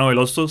Caetano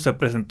Veloso se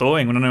presentó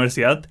en una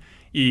universidad,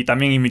 y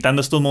también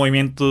imitando estos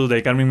movimientos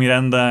de Carmen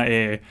Miranda,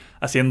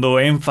 haciendo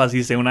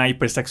énfasis en una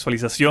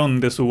hipersexualización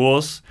de su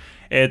voz,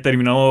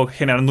 terminó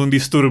generando un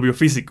disturbio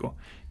físico.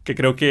 Que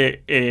creo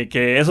que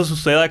eso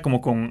suceda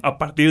como a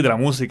partir de la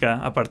música,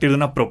 a partir de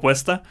una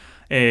propuesta,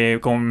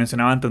 como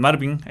mencionaba antes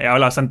Marvin,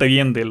 habla bastante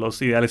bien de los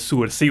ideales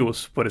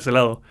subversivos por ese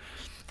lado.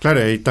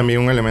 Claro, hay también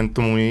un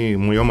elemento muy,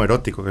 muy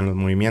homoerótico en los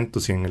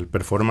movimientos y en el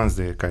performance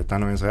de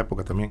Caetano en esa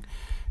época también,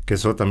 que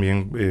eso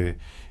también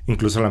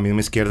incluso a la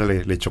misma izquierda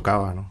le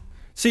chocaba, ¿no?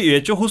 Sí, de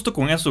hecho justo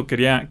con eso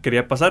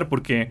quería pasar,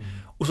 porque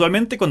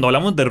usualmente cuando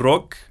hablamos de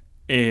rock,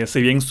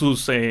 si bien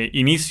sus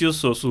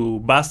inicios o su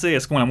base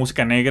es como la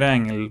música negra,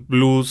 en el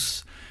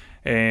blues,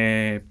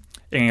 en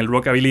el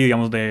rockabilly,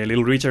 digamos, de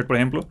Little Richard, por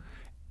ejemplo,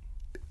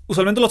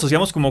 usualmente lo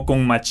asociamos como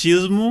con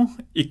machismo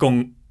y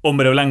con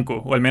hombre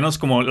blanco, o al menos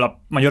como la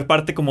mayor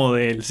parte como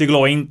del siglo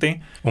XX.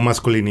 O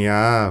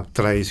masculinidad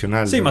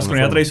tradicional. Sí,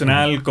 masculinidad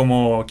tradicional,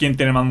 como quién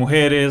tiene más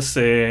mujeres,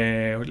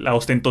 la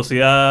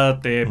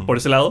ostentosidad, por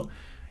ese lado.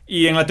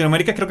 Y en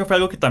Latinoamérica creo que fue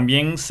algo que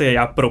también se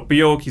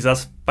apropió,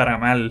 quizás para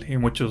mal en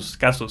muchos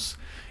casos.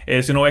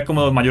 Si uno ve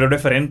como los mayores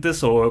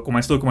referentes, o como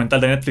este documental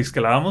de Netflix que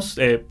hablábamos,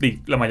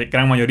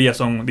 gran mayoría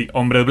son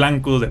hombres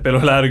blancos, de pelo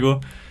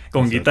largo,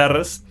 con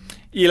guitarras.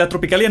 Y la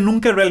Tropicalia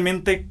nunca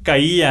realmente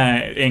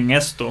caía en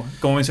esto.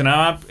 Como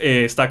mencionaba,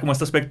 está como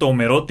este aspecto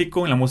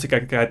homerótico en la música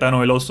de Caetano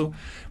Veloso,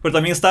 pero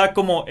también está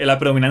como la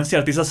predominancia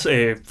de artistas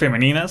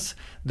femeninas,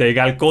 de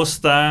Gal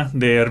Costa,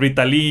 de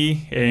Rita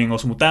Lee, en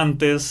Los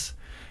Mutantes,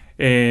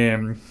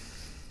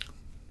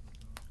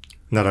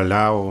 Nara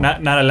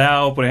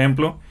Lao, por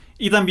ejemplo.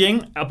 Y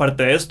también,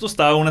 aparte de esto,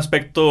 estaba un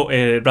aspecto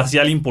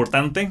racial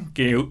importante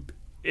que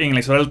en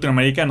la historia de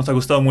Latinoamérica nos ha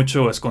gustado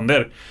mucho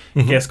esconder,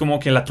 que es como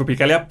que la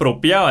Tropicalia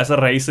apropiaba esas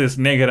raíces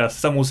negras,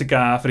 esa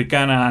música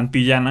africana,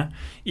 antillana,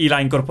 y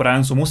la incorporaba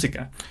en su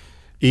música.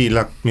 Y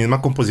la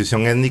misma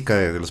composición étnica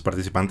de los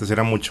participantes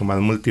era mucho más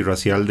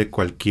multirracial de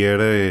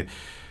cualquier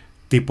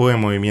tipo de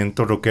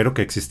movimiento rockero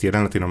que existiera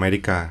en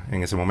Latinoamérica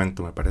en ese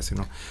momento, me parece,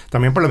 ¿no?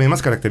 También por las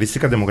mismas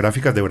características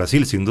demográficas de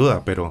Brasil, sin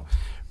duda, pero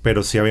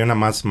sí había una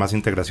más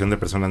integración de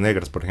personas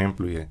negras, por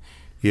ejemplo, y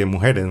de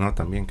mujeres, ¿no?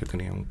 También, que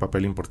tenían un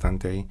papel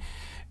importante ahí.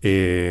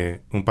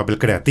 Un papel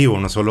creativo,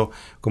 no solo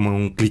como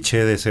un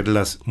cliché de ser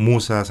las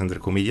musas, entre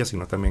comillas,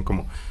 sino también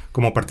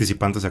como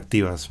participantes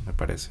activas, me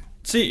parece.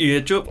 Sí, y de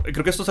hecho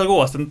creo que esto es algo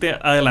bastante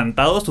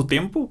adelantado a su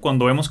tiempo,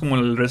 cuando vemos como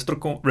el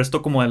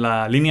resto como de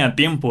la línea de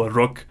tiempo del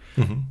rock.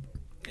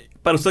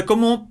 Para usted,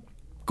 ¿cómo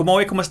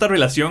ve como esta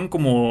relación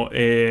como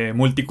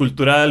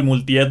multicultural,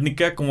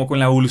 multiétnica, como con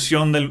la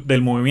evolución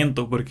del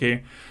movimiento?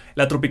 Porque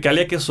la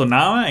Tropicalia que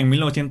sonaba en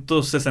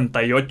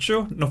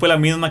 1968 no fue la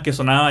misma que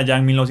sonaba ya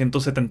en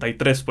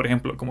 1973, por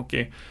ejemplo. Como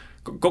que,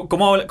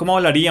 ¿cómo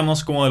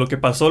hablaríamos como de lo que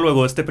pasó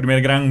luego de este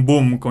primer gran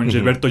boom con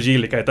Gilberto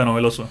Gil y Caetano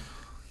Veloso?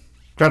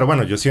 Claro,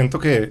 bueno, yo siento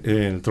que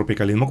el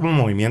tropicalismo como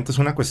movimiento es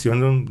una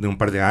cuestión de un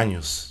par de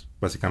años,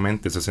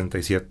 básicamente,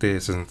 67,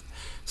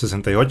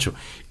 68.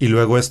 Y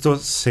luego esto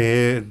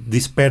se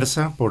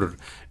dispersa por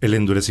el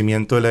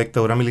endurecimiento de la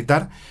dictadura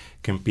militar,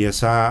 que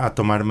empieza a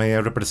tomar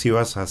medidas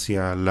represivas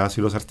hacia las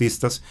y los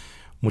artistas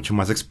mucho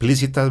más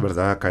explícitas,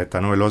 ¿verdad?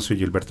 Caetano Veloso y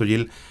Gilberto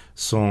Gil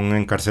son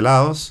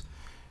encarcelados,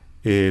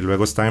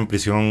 luego está en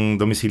prisión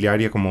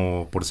domiciliaria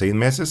como por 6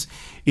 meses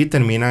y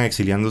termina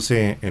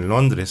exiliándose en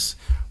Londres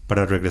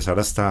para regresar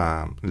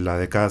hasta la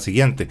década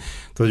siguiente.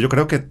 Entonces yo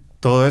creo que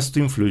todo esto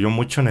influyó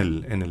mucho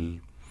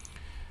en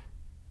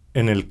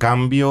el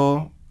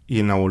cambio y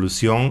en la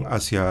evolución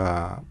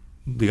hacia,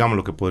 digamos,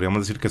 lo que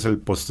podríamos decir que es el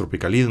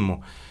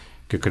post-tropicalismo,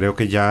 que creo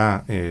que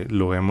ya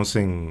lo vemos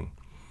en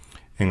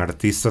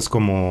artistas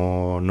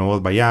como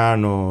Nuevos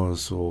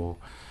Baianos o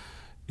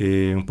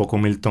un poco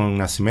Milton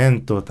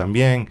Nascimento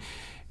también,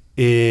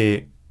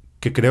 que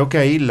creo que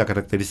ahí la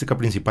característica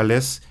principal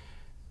es,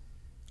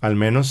 al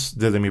menos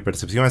desde mi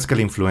percepción, es que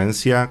la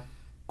influencia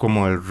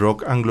como el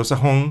rock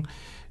anglosajón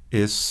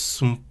es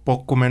un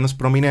poco menos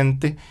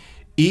prominente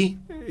y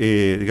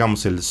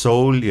digamos el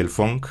soul y el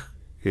funk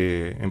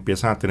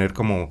empiezan a tener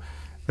como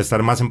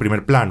estar más en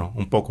primer plano,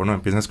 un poco, ¿no?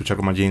 Empiezan a escuchar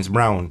como a James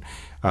Brown,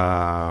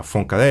 a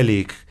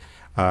Funkadelic,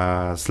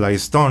 a Sly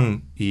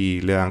Stone,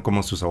 y le dan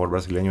como su sabor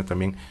brasileño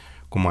también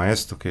como a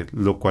esto,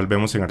 lo cual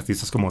vemos en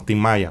artistas como Tim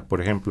Maya, por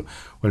ejemplo,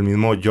 o el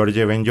mismo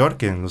George Benjor,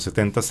 que en los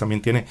 70s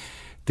también tiene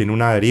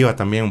una deriva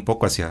también un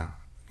poco hacia,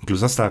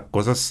 incluso hasta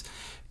cosas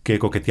que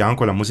coqueteaban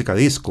con la música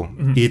disco,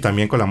 y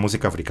también con la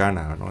música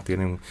africana, ¿no?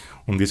 Tienen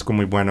un disco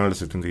muy bueno del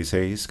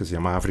 76 que se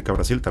llama África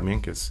Brasil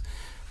también, que es,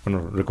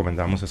 bueno,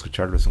 recomendamos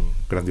escucharlo, es un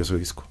grandioso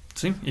disco.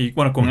 Sí, y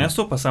bueno, con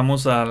esto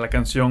pasamos a la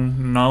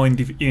canción No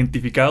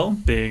Identificado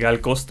de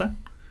Gal Costa.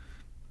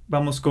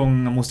 Vamos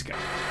con la música.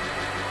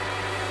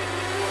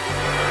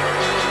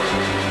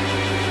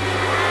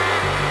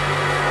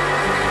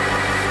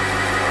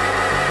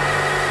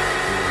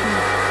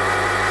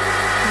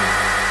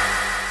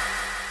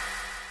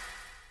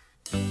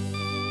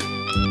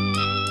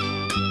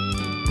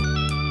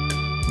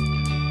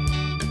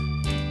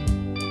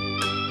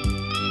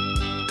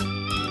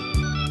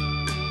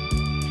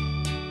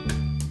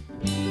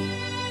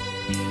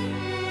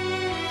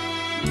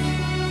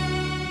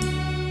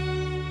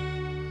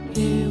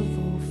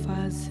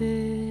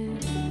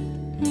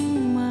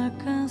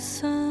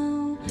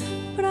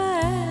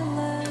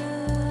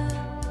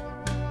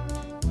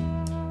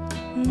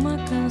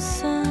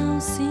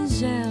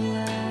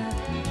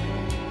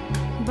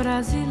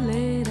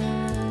 Brasileira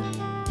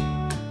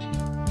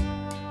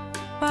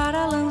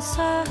para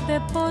lançar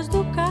depois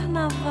do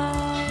carnaval.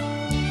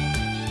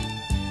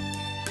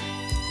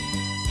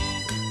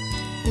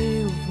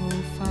 Eu vou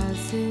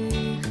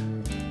fazer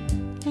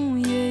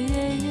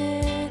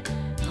iê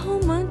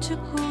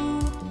romântico,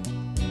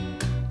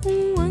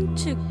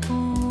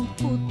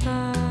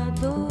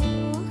 anticomputador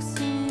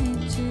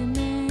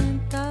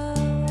sentimental.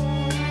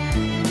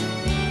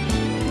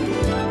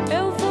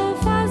 Eu vou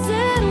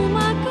fazer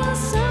uma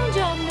canção de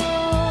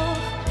amor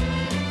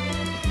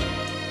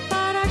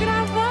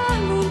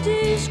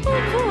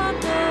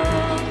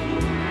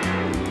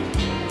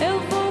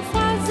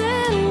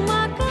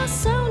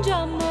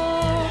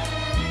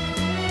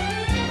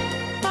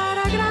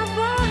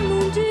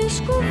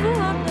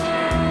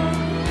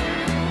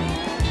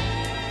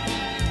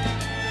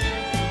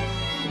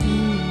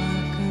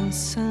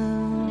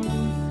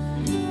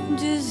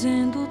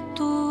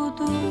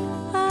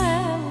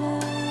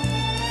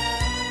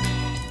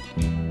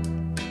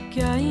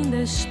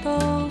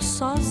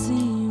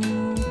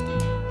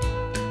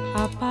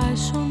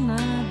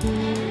apaixonado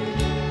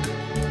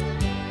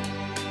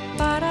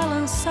para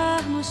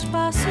lançar no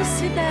espaço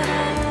sideral.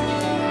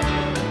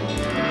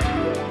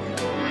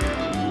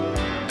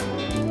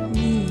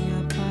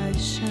 Minha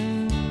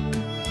paixão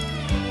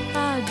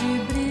há de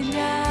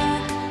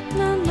brilhar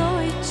na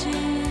noite,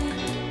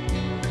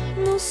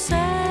 no céu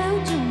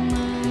de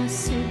uma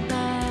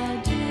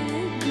cidade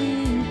do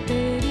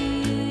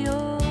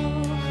interior,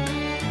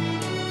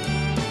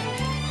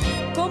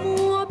 como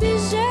um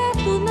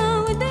objeto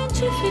não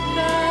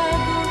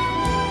identificado,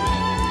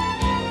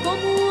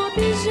 como um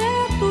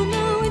objeto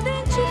não identificado,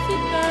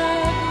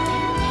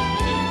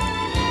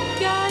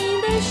 que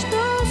ainda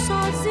estou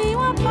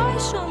sozinho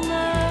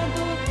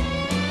apaixonado,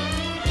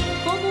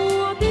 como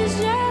um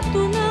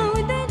objeto não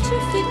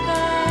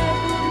identificado,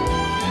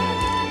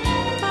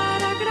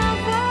 para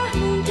gravar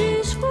num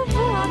disco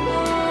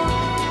voador.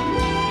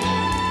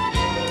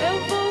 Eu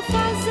vou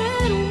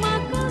fazer uma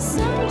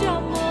canção de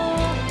amor,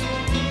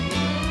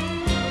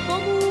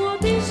 como um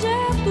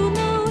objeto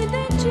não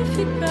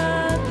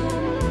identificado.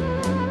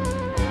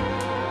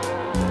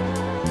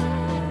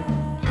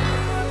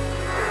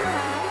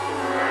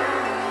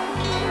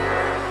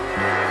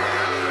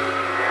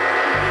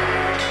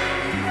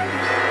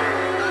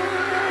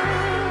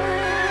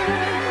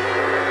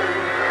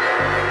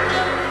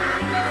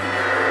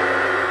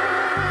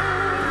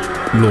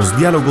 Los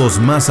diálogos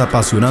más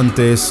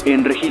apasionantes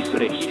en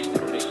registro.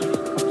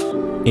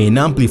 En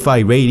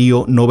Amplify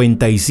Radio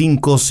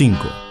 95.5.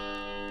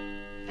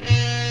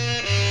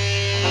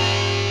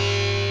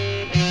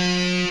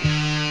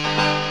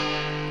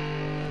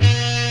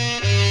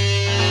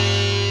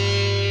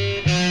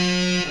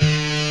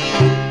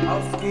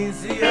 Aos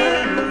 15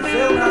 anos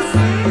eu nasci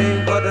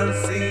em Gotham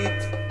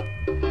City.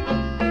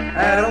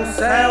 Era um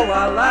céu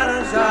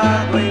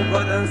alaranjado em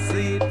Gotham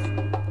City.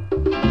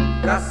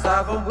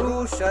 Caçavam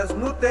bruxas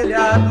no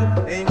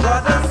telhado em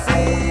Gotham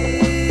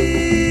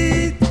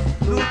City.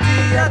 No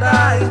dia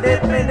da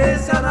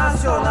independência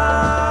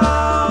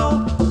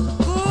nacional.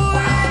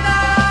 Cuidado!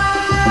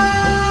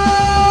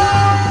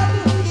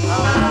 Há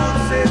um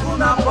morcego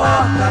na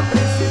porta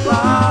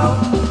principal.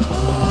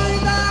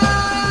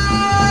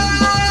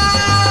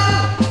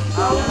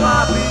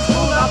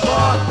 Abismo na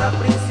porta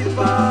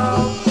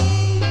principal.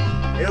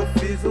 Eu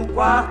fiz um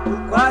quarto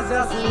quase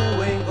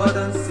azul em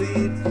Gotham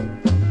City,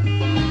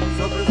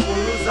 sobre os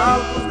muros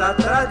altos da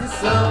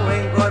tradição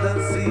em Gotham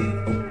City.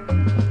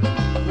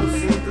 No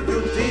cinto de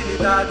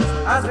utilidades,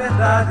 as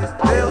verdades,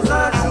 Deus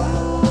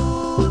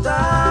ajuda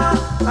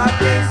a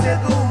quem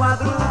cedo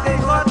madruga em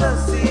Gotham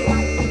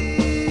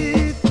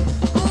City.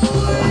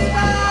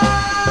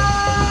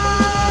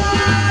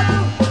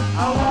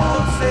 Há um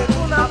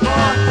morcego na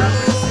porta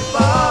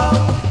principal.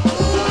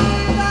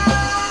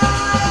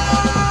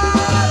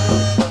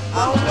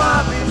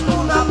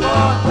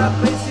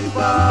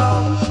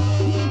 Principal.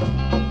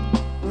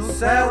 No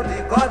céu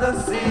de Gotham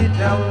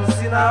City é um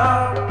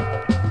sinal.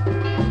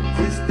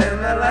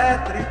 Sistema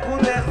elétrico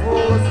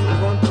nervoso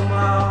contra o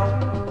mal.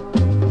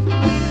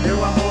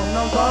 Meu amor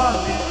não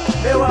dorme,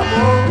 meu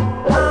amor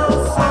não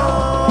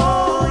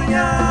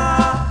sonha.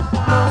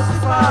 Não se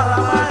fala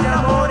mais de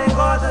amor em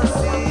Gotham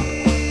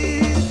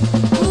City.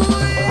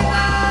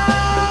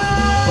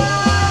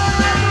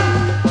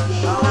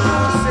 Há um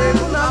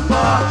morcego na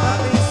porta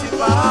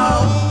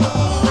principal.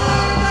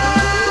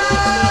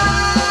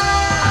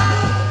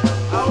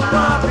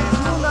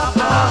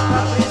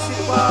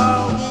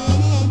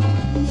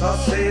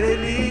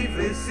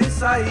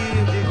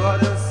 Sair de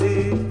Gotham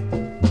City.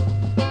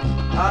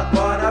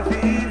 Agora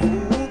vivo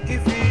o que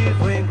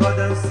vivo em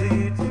Gotham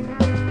City,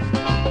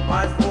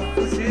 mas vou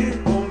fugir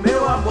com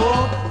meu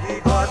amor de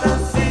Gotham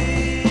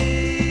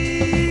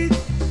City.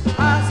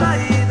 A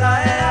saída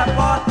é a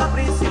porta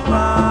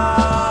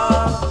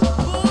principal.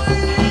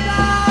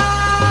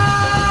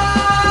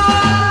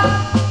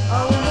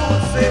 Há um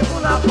morcego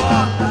na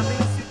porta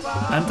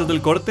principal. Antes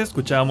del corte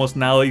escuchábamos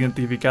Nada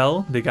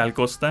Identificado de Gal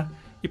Costa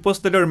y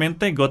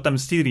posteriormente Gotham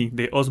City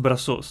de Os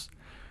Brazos.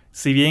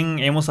 Si bien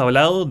hemos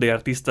hablado de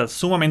artistas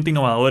sumamente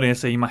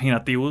innovadores e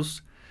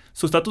imaginativos,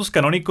 su estatus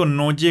canónico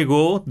no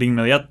llegó de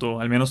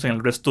inmediato, al menos en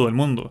el resto del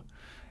mundo.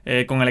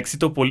 Con el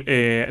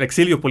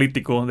exilio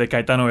político de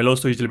Caetano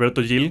Veloso y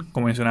Gilberto Gil,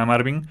 como mencionaba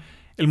Marvin,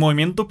 el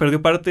movimiento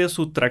perdió parte de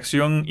su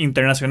tracción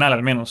internacional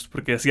al menos,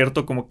 porque es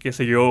cierto como que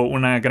se dio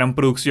una gran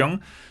producción,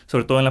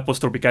 sobre todo en la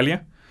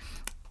post-Tropicalia,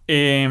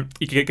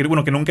 y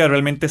que nunca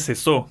realmente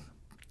cesó.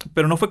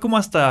 Pero no fue como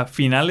hasta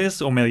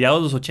finales o mediados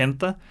de los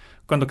 80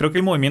 cuando creo que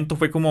el movimiento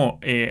fue como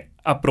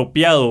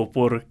apropiado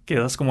por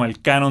quizás como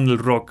el canon del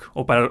rock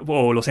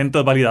o los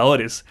entes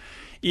validadores.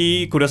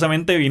 Y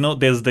curiosamente vino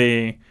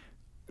desde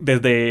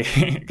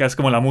casi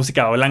como la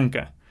música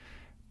blanca,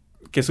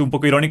 que es un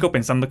poco irónico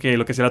pensando que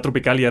lo que hacía la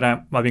Tropicalia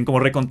era más bien como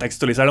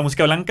recontextualizar la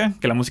música blanca,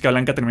 que la música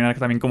blanca terminara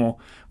también como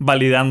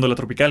validando la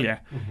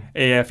Tropicalia.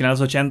 A finales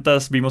de los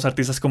 80s vimos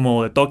artistas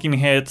como The Talking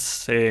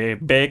Heads,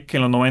 Beck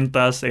en los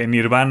 90s,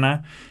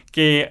 Nirvana,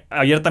 que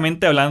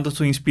abiertamente hablando de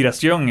su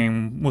inspiración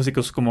en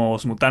músicos como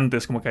Los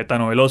Mutantes, como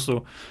Caetano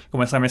Veloso,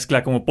 como esa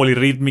mezcla como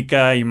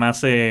polirrítmica y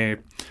más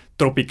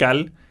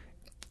tropical.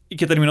 y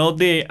que terminó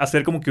de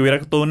hacer como que hubiera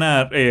toda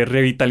una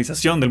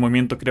revitalización del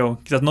movimiento, creo.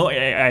 Quizás no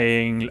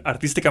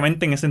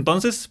artísticamente en ese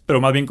entonces,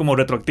 pero más bien como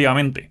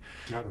retroactivamente.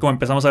 Claro. Como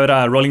empezamos a ver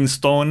a Rolling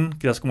Stone,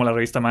 quizás como la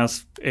revista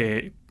más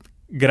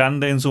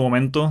grande en su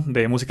momento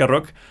de música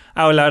rock,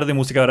 a hablar de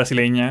música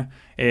brasileña.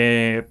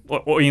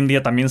 Hoy en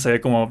día también se ve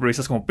como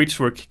revistas como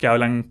Pitchfork que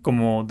hablan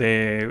como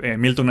de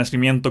Milton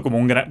Nascimento como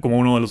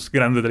uno de los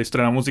grandes de la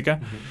historia de la música.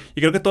 Uh-huh.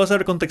 Y creo que toda esa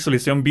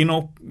recontextualización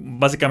vino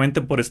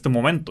básicamente por este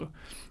momento.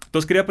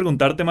 Entonces quería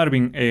preguntarte,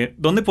 Marvin,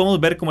 ¿dónde podemos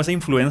ver como esa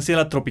influencia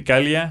de la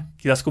Tropicalia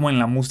quizás como en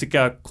la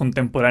música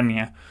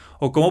contemporánea?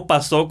 ¿O cómo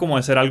pasó como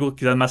de ser algo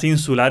quizás más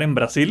insular en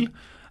Brasil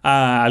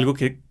a algo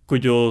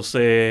cuyos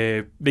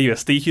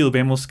vestigios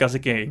vemos casi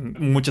que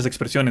en muchas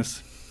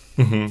expresiones?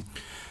 Uh-huh.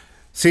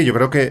 Sí, yo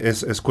creo que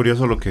es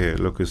curioso lo que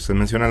usted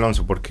menciona,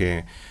 Alonso,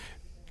 porque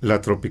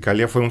la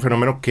Tropicalia fue un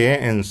fenómeno que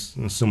en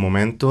su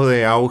momento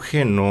de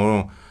auge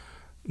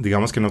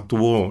digamos que no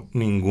tuvo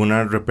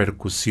ninguna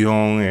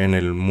repercusión en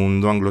el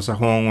mundo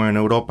anglosajón o en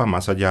Europa,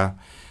 más allá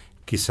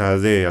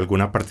quizás de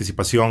alguna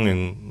participación en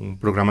un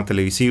programa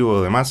televisivo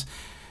o demás.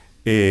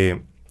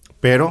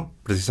 Pero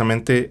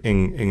precisamente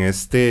en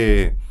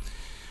este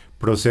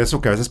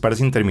proceso que a veces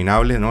parece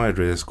interminable, ¿no? El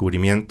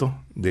redescubrimiento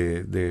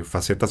de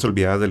facetas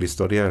olvidadas de la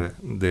historia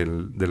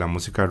de la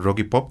música rock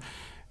y pop,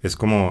 es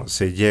como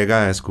se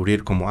llega a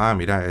descubrir como,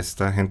 mira,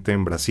 esta gente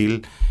en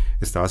Brasil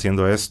estaba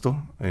haciendo esto,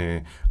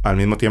 al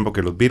mismo tiempo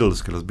que los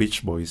Beatles, que los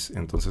Beach Boys.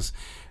 Entonces,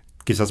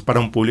 quizás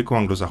para un público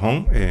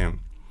anglosajón,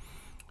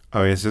 a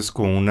veces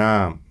con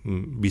una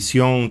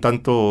visión un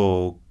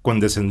tanto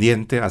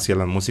condescendiente hacia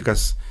las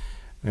músicas,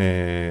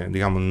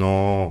 digamos,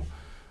 no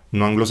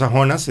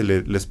anglosajonas,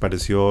 les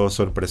pareció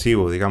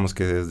sorpresivo, digamos,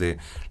 que desde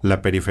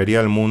la periferia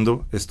del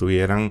mundo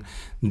estuvieran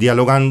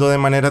dialogando de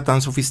manera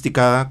tan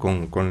sofisticada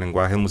con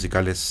lenguajes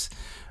musicales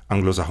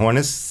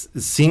anglosajones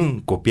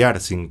sin copiar,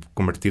 sin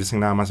convertirse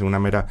en nada más en una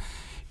mera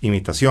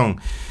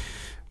imitación.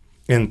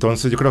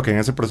 Entonces yo creo que en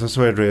ese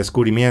proceso de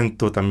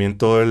redescubrimiento también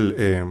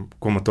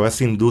como toda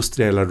esta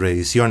industria de las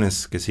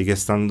reediciones que sigue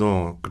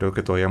estando, creo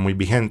que todavía muy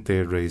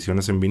vigente,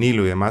 reediciones en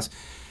vinilo y demás,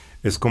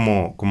 es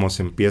como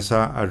se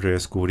empieza a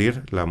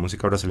redescubrir la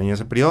música brasileña en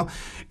ese periodo.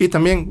 Y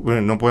también,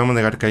 bueno, no podemos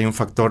negar que hay un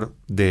factor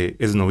de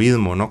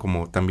esnovismo, ¿no?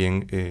 Como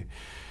también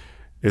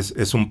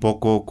es un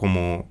poco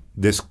como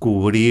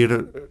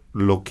descubrir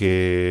lo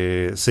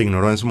que se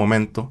ignoró en su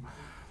momento,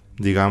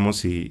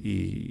 digamos,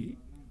 y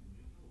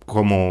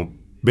como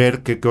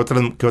ver qué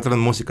otras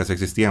músicas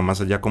existían,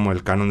 más allá como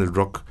el canon del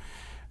rock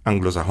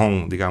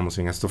anglosajón, digamos.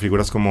 En esto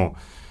figuras como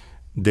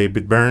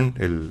David Byrne,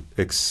 el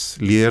ex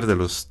líder de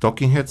los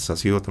Talking Heads, ha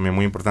sido también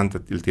muy importante.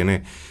 Él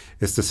tiene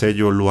este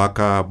sello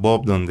Luaka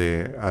Bob,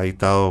 donde ha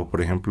editado,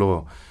 por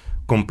ejemplo,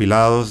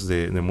 compilados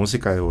de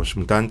música de Os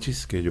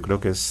Mutantes, que yo creo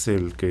que es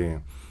el que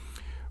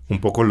un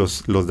poco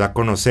los da a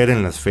conocer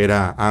en la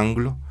esfera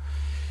anglo.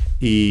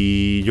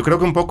 Y yo creo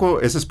que un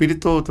poco ese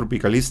espíritu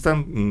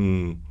tropicalista,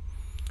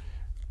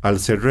 al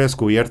ser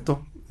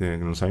redescubierto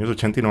en los años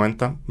 80 y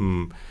 90,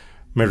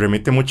 me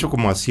remite mucho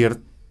como a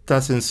cierta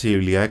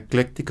sensibilidad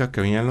ecléctica que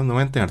había en los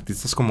 90 en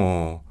artistas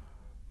como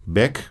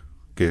Beck,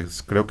 que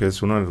creo que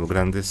es uno de los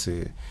grandes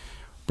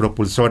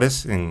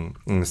propulsores en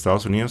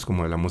Estados Unidos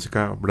como de la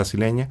música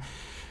brasileña,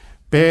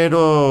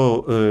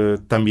 pero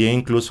también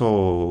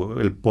incluso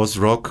el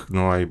post-rock,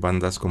 ¿no? Hay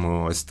bandas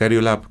como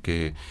Stereolab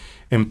que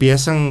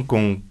empiezan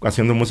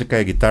haciendo música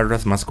de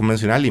guitarras más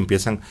convencional y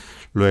empiezan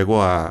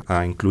luego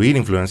a incluir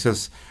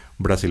influencias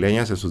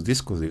brasileñas en sus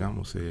discos,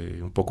 digamos.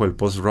 Un poco el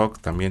post-rock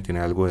también tiene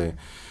algo de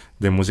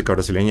música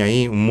brasileña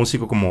ahí. Un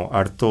músico como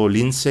Arto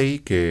Lindsay,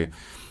 que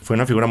fue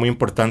una figura muy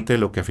importante de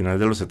lo que a finales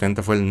de los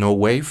 70 fue el No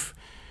Wave,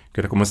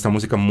 que era como esta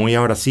música muy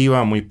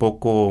abrasiva, muy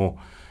poco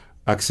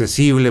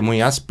accesible,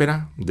 muy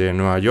áspera de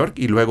Nueva York,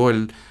 y luego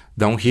él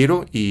da un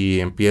giro y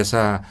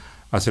empieza a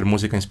hacer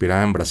música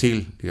inspirada en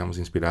Brasil, digamos,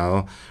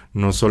 inspirado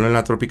no solo en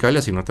la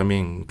Tropicalia, sino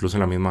también incluso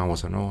en la misma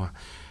bossa nova.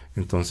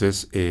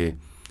 Entonces,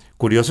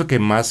 curioso que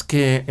más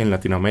que en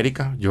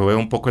Latinoamérica, yo veo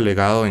un poco el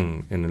legado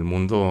en el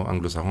mundo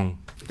anglosajón,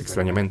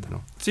 extrañamente,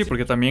 ¿no? Sí,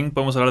 porque también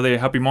podemos hablar de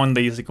Happy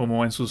Mondays y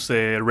como en sus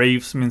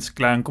raves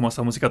mezclan como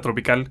esta música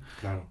tropical.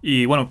 Claro.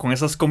 Y bueno, con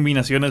esas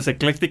combinaciones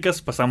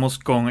eclécticas pasamos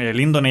con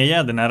Lindo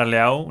Nella de Nara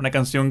Leao, una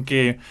canción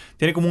que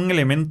tiene como un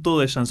elemento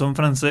de chanson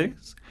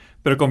francés,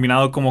 pero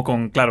combinado como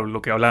con, claro,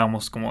 lo que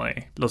hablábamos como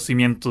de los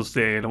cimientos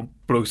de la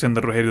producción de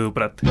Rogerio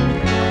Duprat.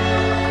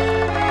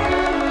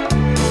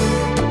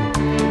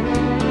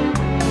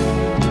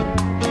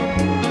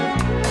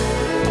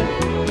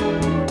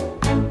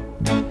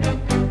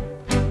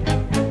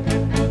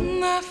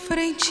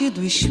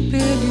 Do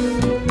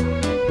espelho,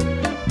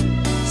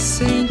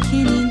 sem que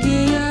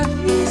ninguém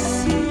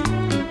avise,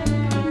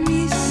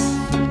 Miss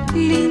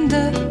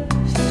linda,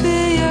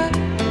 feia,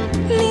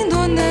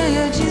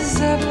 lindonéia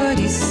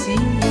desaparecia,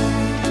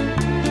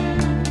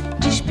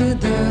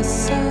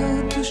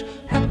 despedaçados,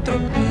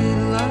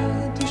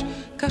 atropelados,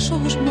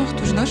 cachorros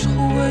mortos nas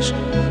ruas,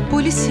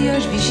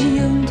 policiais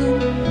vigiando,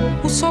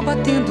 o sol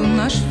batendo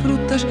nas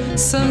frutas,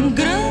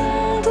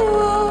 sangrando.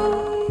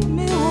 Ai,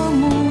 meu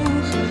amor,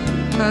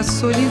 A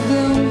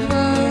solidão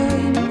vai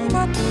me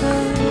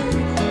matar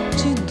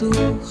de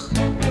dor.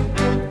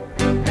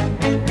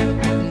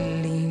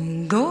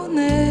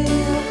 Lindoneia,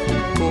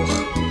 cor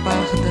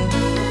parda,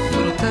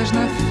 frutas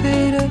na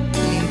feira.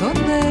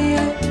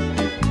 Lindoneia,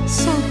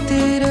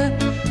 solteira.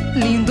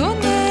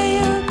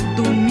 Lindoneia,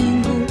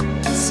 domingo,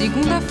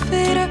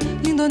 segunda-feira.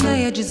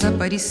 Lindoneia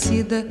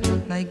desaparecida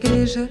na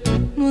igreja,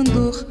 no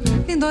andor.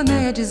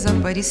 Lindoneia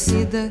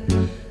desaparecida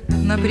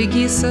na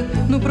preguiça,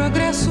 no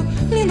progresso.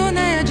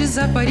 Lindoneia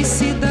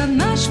desaparecida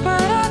nas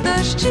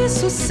paradas de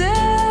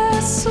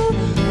sucesso.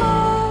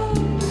 Oh,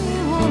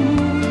 meu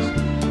amor,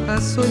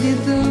 a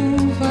solidão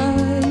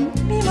vai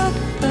me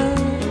matar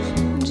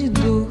de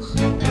dor.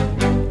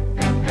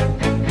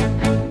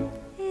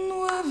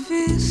 No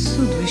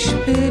avesso do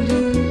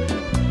espelho,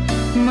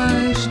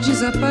 mais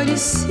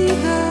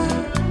desaparecida,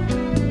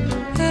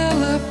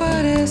 ela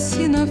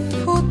aparece na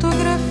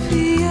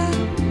fotografia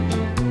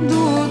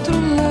do outro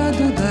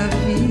lado da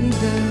vida.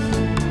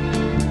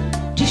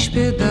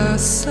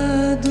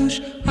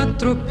 Despedaçados,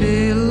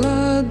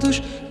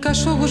 atropelados,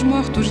 cachorros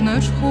mortos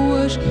nas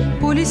ruas,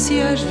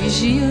 policiais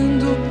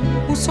vigiando,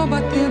 o sol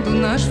batendo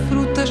nas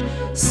frutas,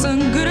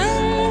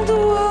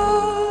 sangrando.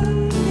 Ai,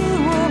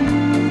 meu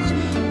amor,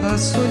 a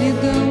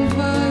solidão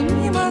vai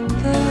me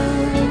matar,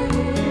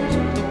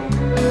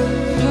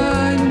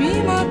 vai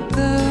me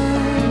matar,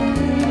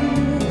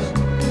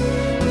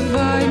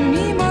 vai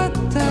me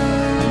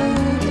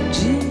matar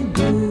de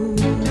dor.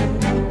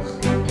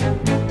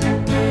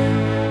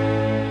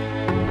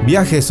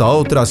 Viajes a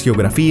otras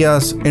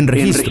geografías en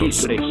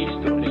registros.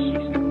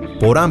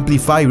 Por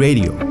Amplify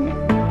Radio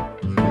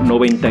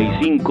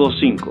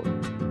 95.5.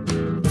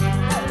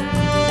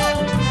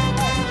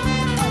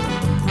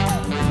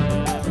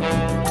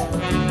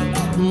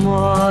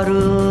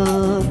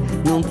 Moro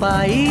num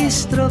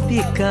país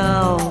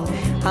tropical,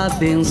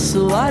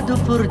 abençoado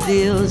por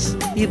Deus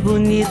e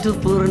bonito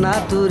por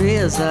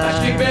natureza. Mas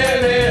que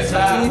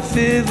beleza! Em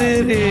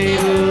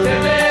fevereiro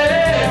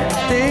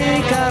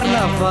tem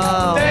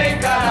carnaval. Tem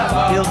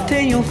carnaval. Eu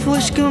tenho um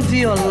fusca e um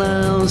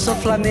violão, sou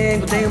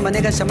flamengo, tenho uma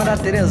nega chamada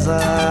Teresa.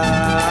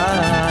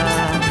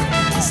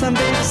 Some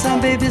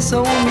baby,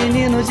 sou um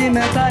menino de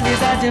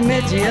mentalidade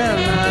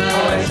mediana.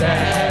 Pois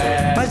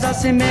é. Mas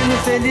assim mesmo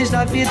feliz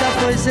da vida,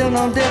 pois eu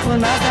não devo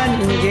nada a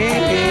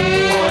ninguém.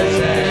 Pois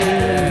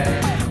é.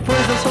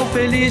 Pois eu sou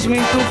feliz,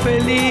 muito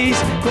feliz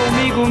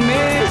comigo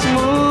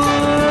mesmo.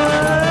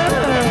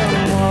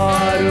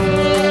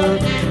 Moro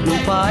num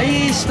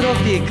país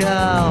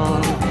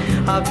tropical,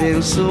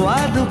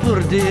 abençoado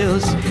por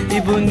Deus e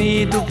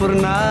bonito por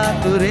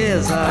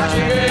natureza. Mas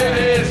que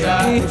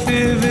beleza! Em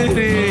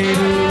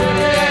fevereiro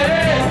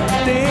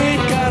tem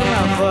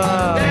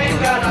carnaval. Tem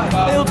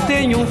carnaval. Eu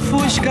tenho um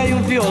fusca e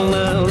um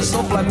violão,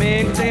 sou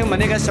flamengo, tenho uma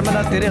nega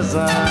chamada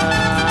Teresa.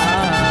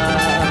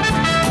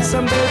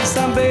 Some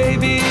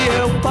baby,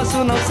 eu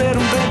posso não ser um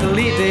band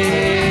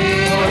líder,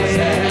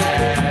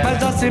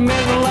 mas assim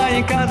mesmo lá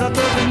em casa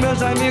todos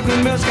meus amigos,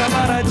 meus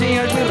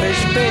camaradinhas me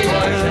respeitam.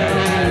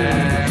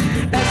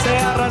 Essa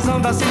é a razão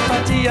da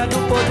simpatia, do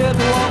poder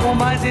do algo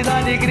mais e da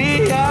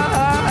alegria.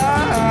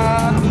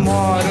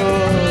 Moro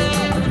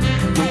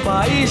num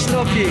país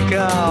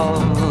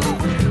tropical,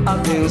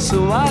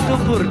 abençoado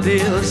por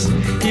Deus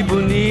e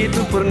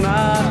bonito por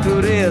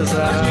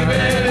natureza. Mas que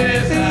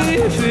beleza!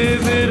 Em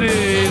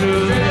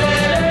fevereiro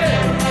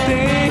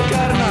tem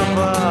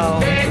carnaval.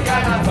 Tem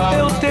carnaval.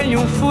 Eu tenho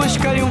um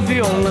fusca e um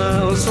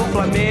violão, sou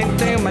flamengo,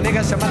 tenho uma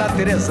nega chamada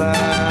Teresa.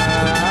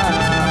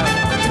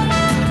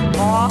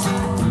 Ó,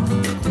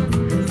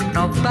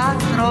 no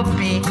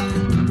patropi,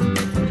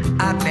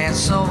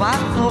 abençoado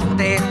por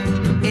Deus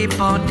e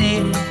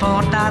bonito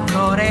por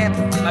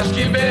natureza. Mas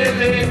que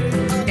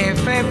beleza! Em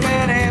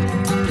fevereiro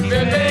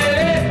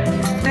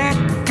tem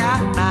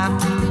carnaval.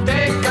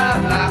 Tem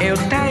carnaval. Eu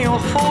tenho o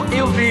fu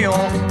e o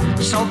viol,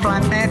 sou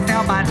flamengo,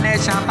 tenho uma nega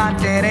chamada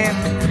Tereza.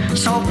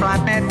 Sou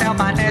flamengo, tenho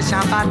uma nega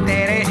chamada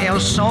Tereza. Eu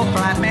sou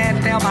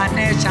flamengo, tenho uma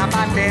nega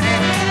chamada Tereza.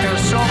 Eu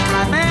sou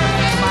flamengo,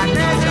 uma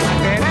nega chamada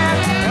Tereza.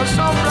 Eu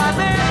sou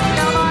flamengo,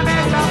 tenho uma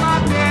nega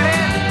chamada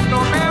Tereza.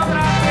 No meu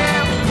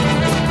Brasil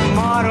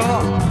Moro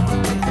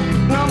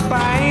num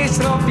país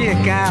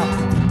tropical,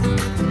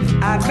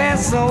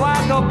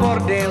 abençoado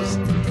por Deus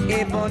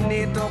y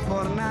bonito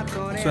por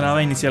naturaleza.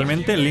 Sonaba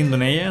inicialmente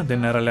Lindoneia de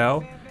Nara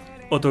Leao,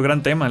 otro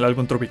gran tema del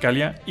álbum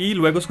Tropicalia, y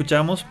luego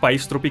escuchamos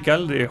País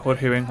Tropical de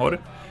Jorge Ben-Hor.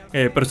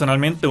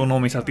 Personalmente uno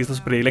de mis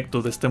artistas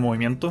predilectos de este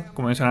movimiento,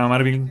 como mencionaba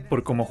Marvin,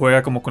 por cómo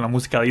juega como con la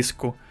música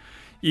disco.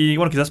 Y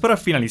bueno, quizás para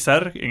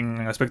finalizar, en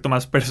el aspecto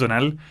más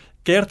personal,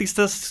 ¿qué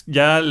artistas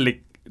ya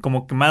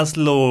como que más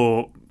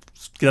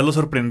quizás lo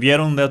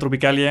sorprendieron de la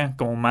Tropicalia,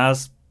 como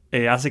más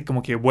hace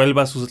como que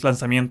vuelva a sus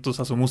lanzamientos,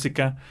 a su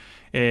música?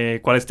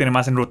 ¿Cuáles tiene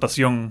más en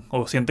rotación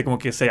o siente como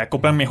que se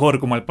acoplan mejor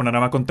como al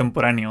panorama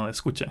contemporáneo de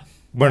escucha?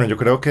 Bueno, yo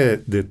creo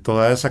que de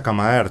toda esa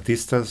camada de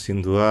artistas,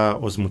 sin duda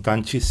Os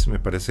Mutanchis me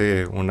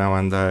parece una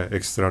banda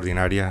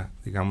extraordinaria,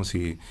 digamos,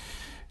 y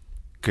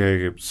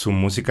que su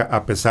música,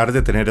 a pesar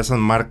de tener esas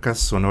marcas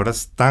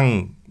sonoras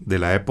tan de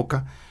la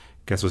época,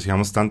 que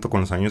asociamos tanto con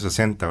los años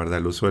 60, ¿verdad?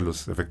 El uso de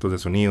los efectos de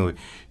sonido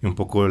y un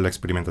poco la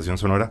experimentación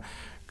sonora,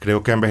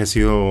 creo que ha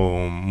envejecido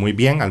muy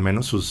bien, al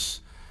menos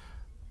sus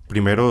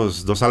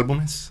primeros 2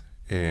 álbumes.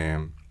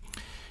 Creo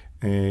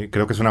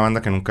que es una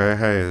banda que nunca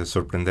deja de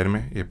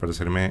sorprenderme y de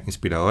parecerme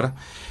inspiradora.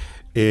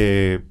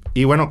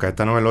 Y bueno,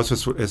 Caetano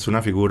Veloso es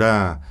una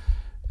figura,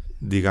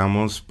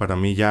 digamos, para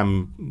mí ya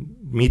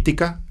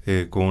mítica,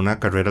 con una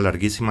carrera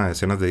larguísima de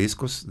decenas de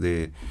discos,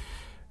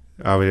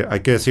 hay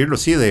que decirlo,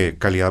 sí, de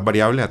calidad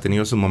variable. Ha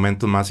tenido sus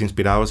momentos más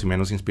inspirados y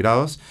menos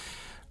inspirados.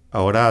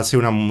 Ahora hace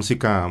una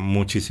música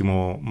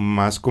muchísimo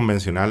más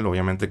convencional,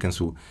 obviamente, que en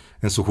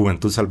su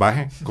juventud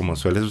salvaje, como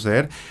suele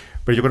suceder.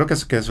 Pero yo creo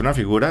que es una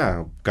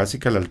figura casi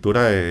que a la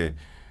altura de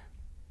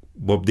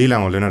Bob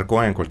Dylan o Leonard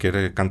Cohen,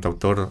 cualquier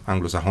cantautor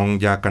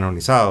anglosajón ya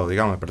canonizado,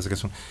 digamos. Me parece que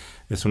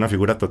es una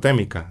figura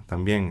totémica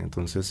también.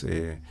 Entonces,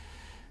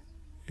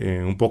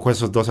 un poco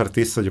esos 2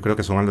 artistas yo creo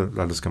que son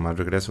a los que más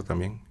regreso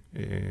también.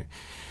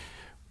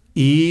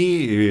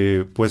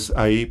 Pues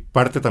hay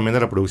parte también de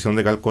la producción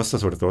de Gal Costa,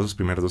 sobre todo sus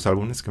primeros 2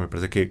 álbumes, que me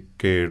parece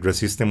que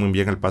resiste muy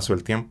bien el paso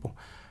del tiempo.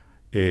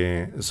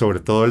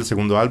 Sobre todo el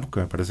segundo álbum, que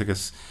me parece que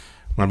es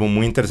un álbum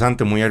muy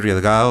interesante, muy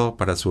arriesgado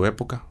para su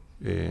época,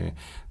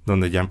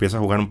 donde ya empieza a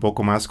jugar un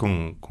poco más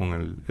con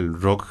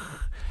el rock,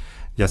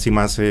 ya así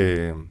más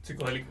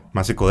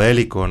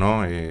psicodélico,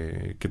 ¿no?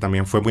 Que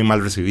también fue muy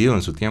mal recibido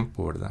en su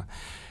tiempo, ¿verdad?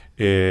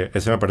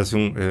 Ese me parece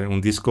un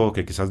disco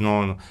que quizás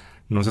no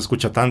se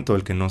escucha tanto,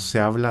 del que no se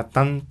habla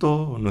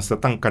tanto, no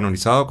está tan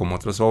canonizado como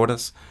otras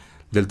obras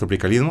del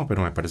tropicalismo,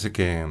 pero me parece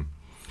que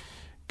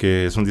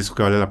es un disco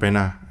que vale la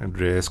pena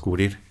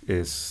redescubrir.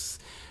 Es,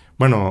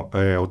 bueno,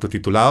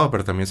 autotitulado,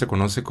 pero también se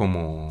conoce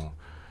como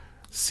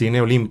Cine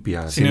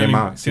Olimpia.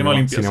 Cinema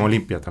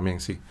Olimpia también,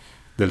 sí,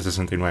 del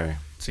 69.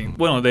 Sí.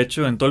 Bueno, de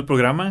hecho, en todo el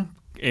programa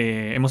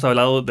hemos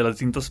hablado de las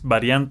distintas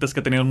variantes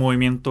que ha tenido el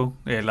movimiento,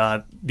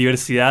 la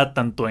diversidad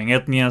tanto en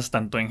etnias,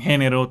 tanto en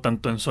género,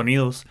 tanto en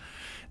sonidos.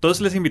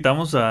 Entonces les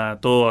invitamos a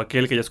todo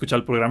aquel que haya escuchado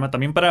el programa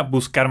también para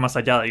buscar más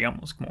allá,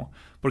 digamos,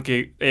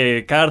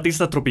 porque cada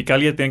artista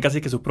Tropicalia tiene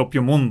casi que su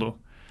propio mundo,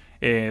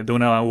 de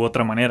una u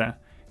otra manera.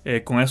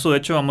 Con eso, de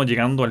hecho, vamos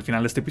llegando al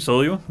final de este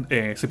episodio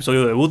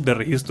debut de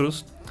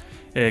Registros.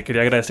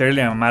 Quería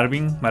agradecerle a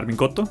Marvin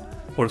Cotto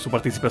por su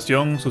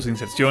participación, sus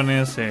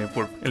inserciones,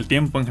 por el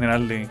tiempo en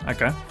general de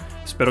acá.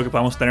 Espero que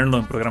podamos tenerlo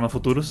en programas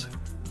futuros.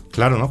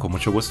 Claro, ¿no? Con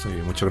mucho gusto,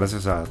 y muchas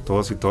gracias a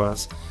todos y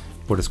todas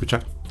por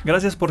escuchar.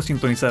 Gracias por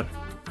sintonizar.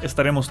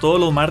 Estaremos todos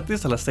los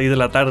martes a las 6 de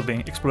la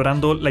tarde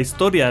explorando la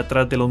historia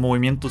detrás de los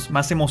movimientos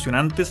más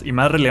emocionantes y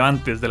más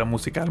relevantes de la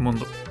música del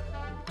mundo.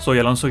 Soy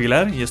Alonso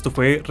Aguilar y esto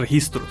fue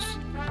Registros.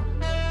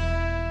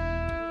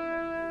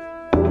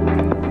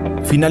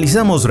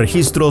 Finalizamos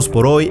Registros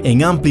por hoy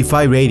en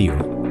Amplify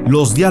Radio.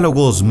 Los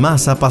diálogos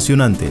más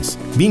apasionantes,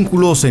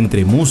 vínculos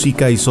entre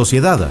música y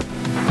sociedad.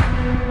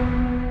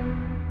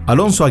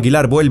 Alonso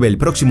Aguilar vuelve el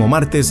próximo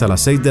martes a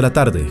las 6 de la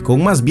tarde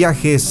con más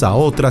viajes a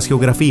otras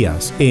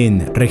geografías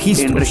en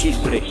Registros.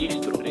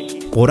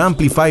 Por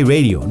Amplify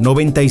Radio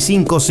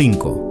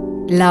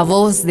 95.5. La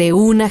voz de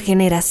una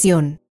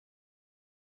generación.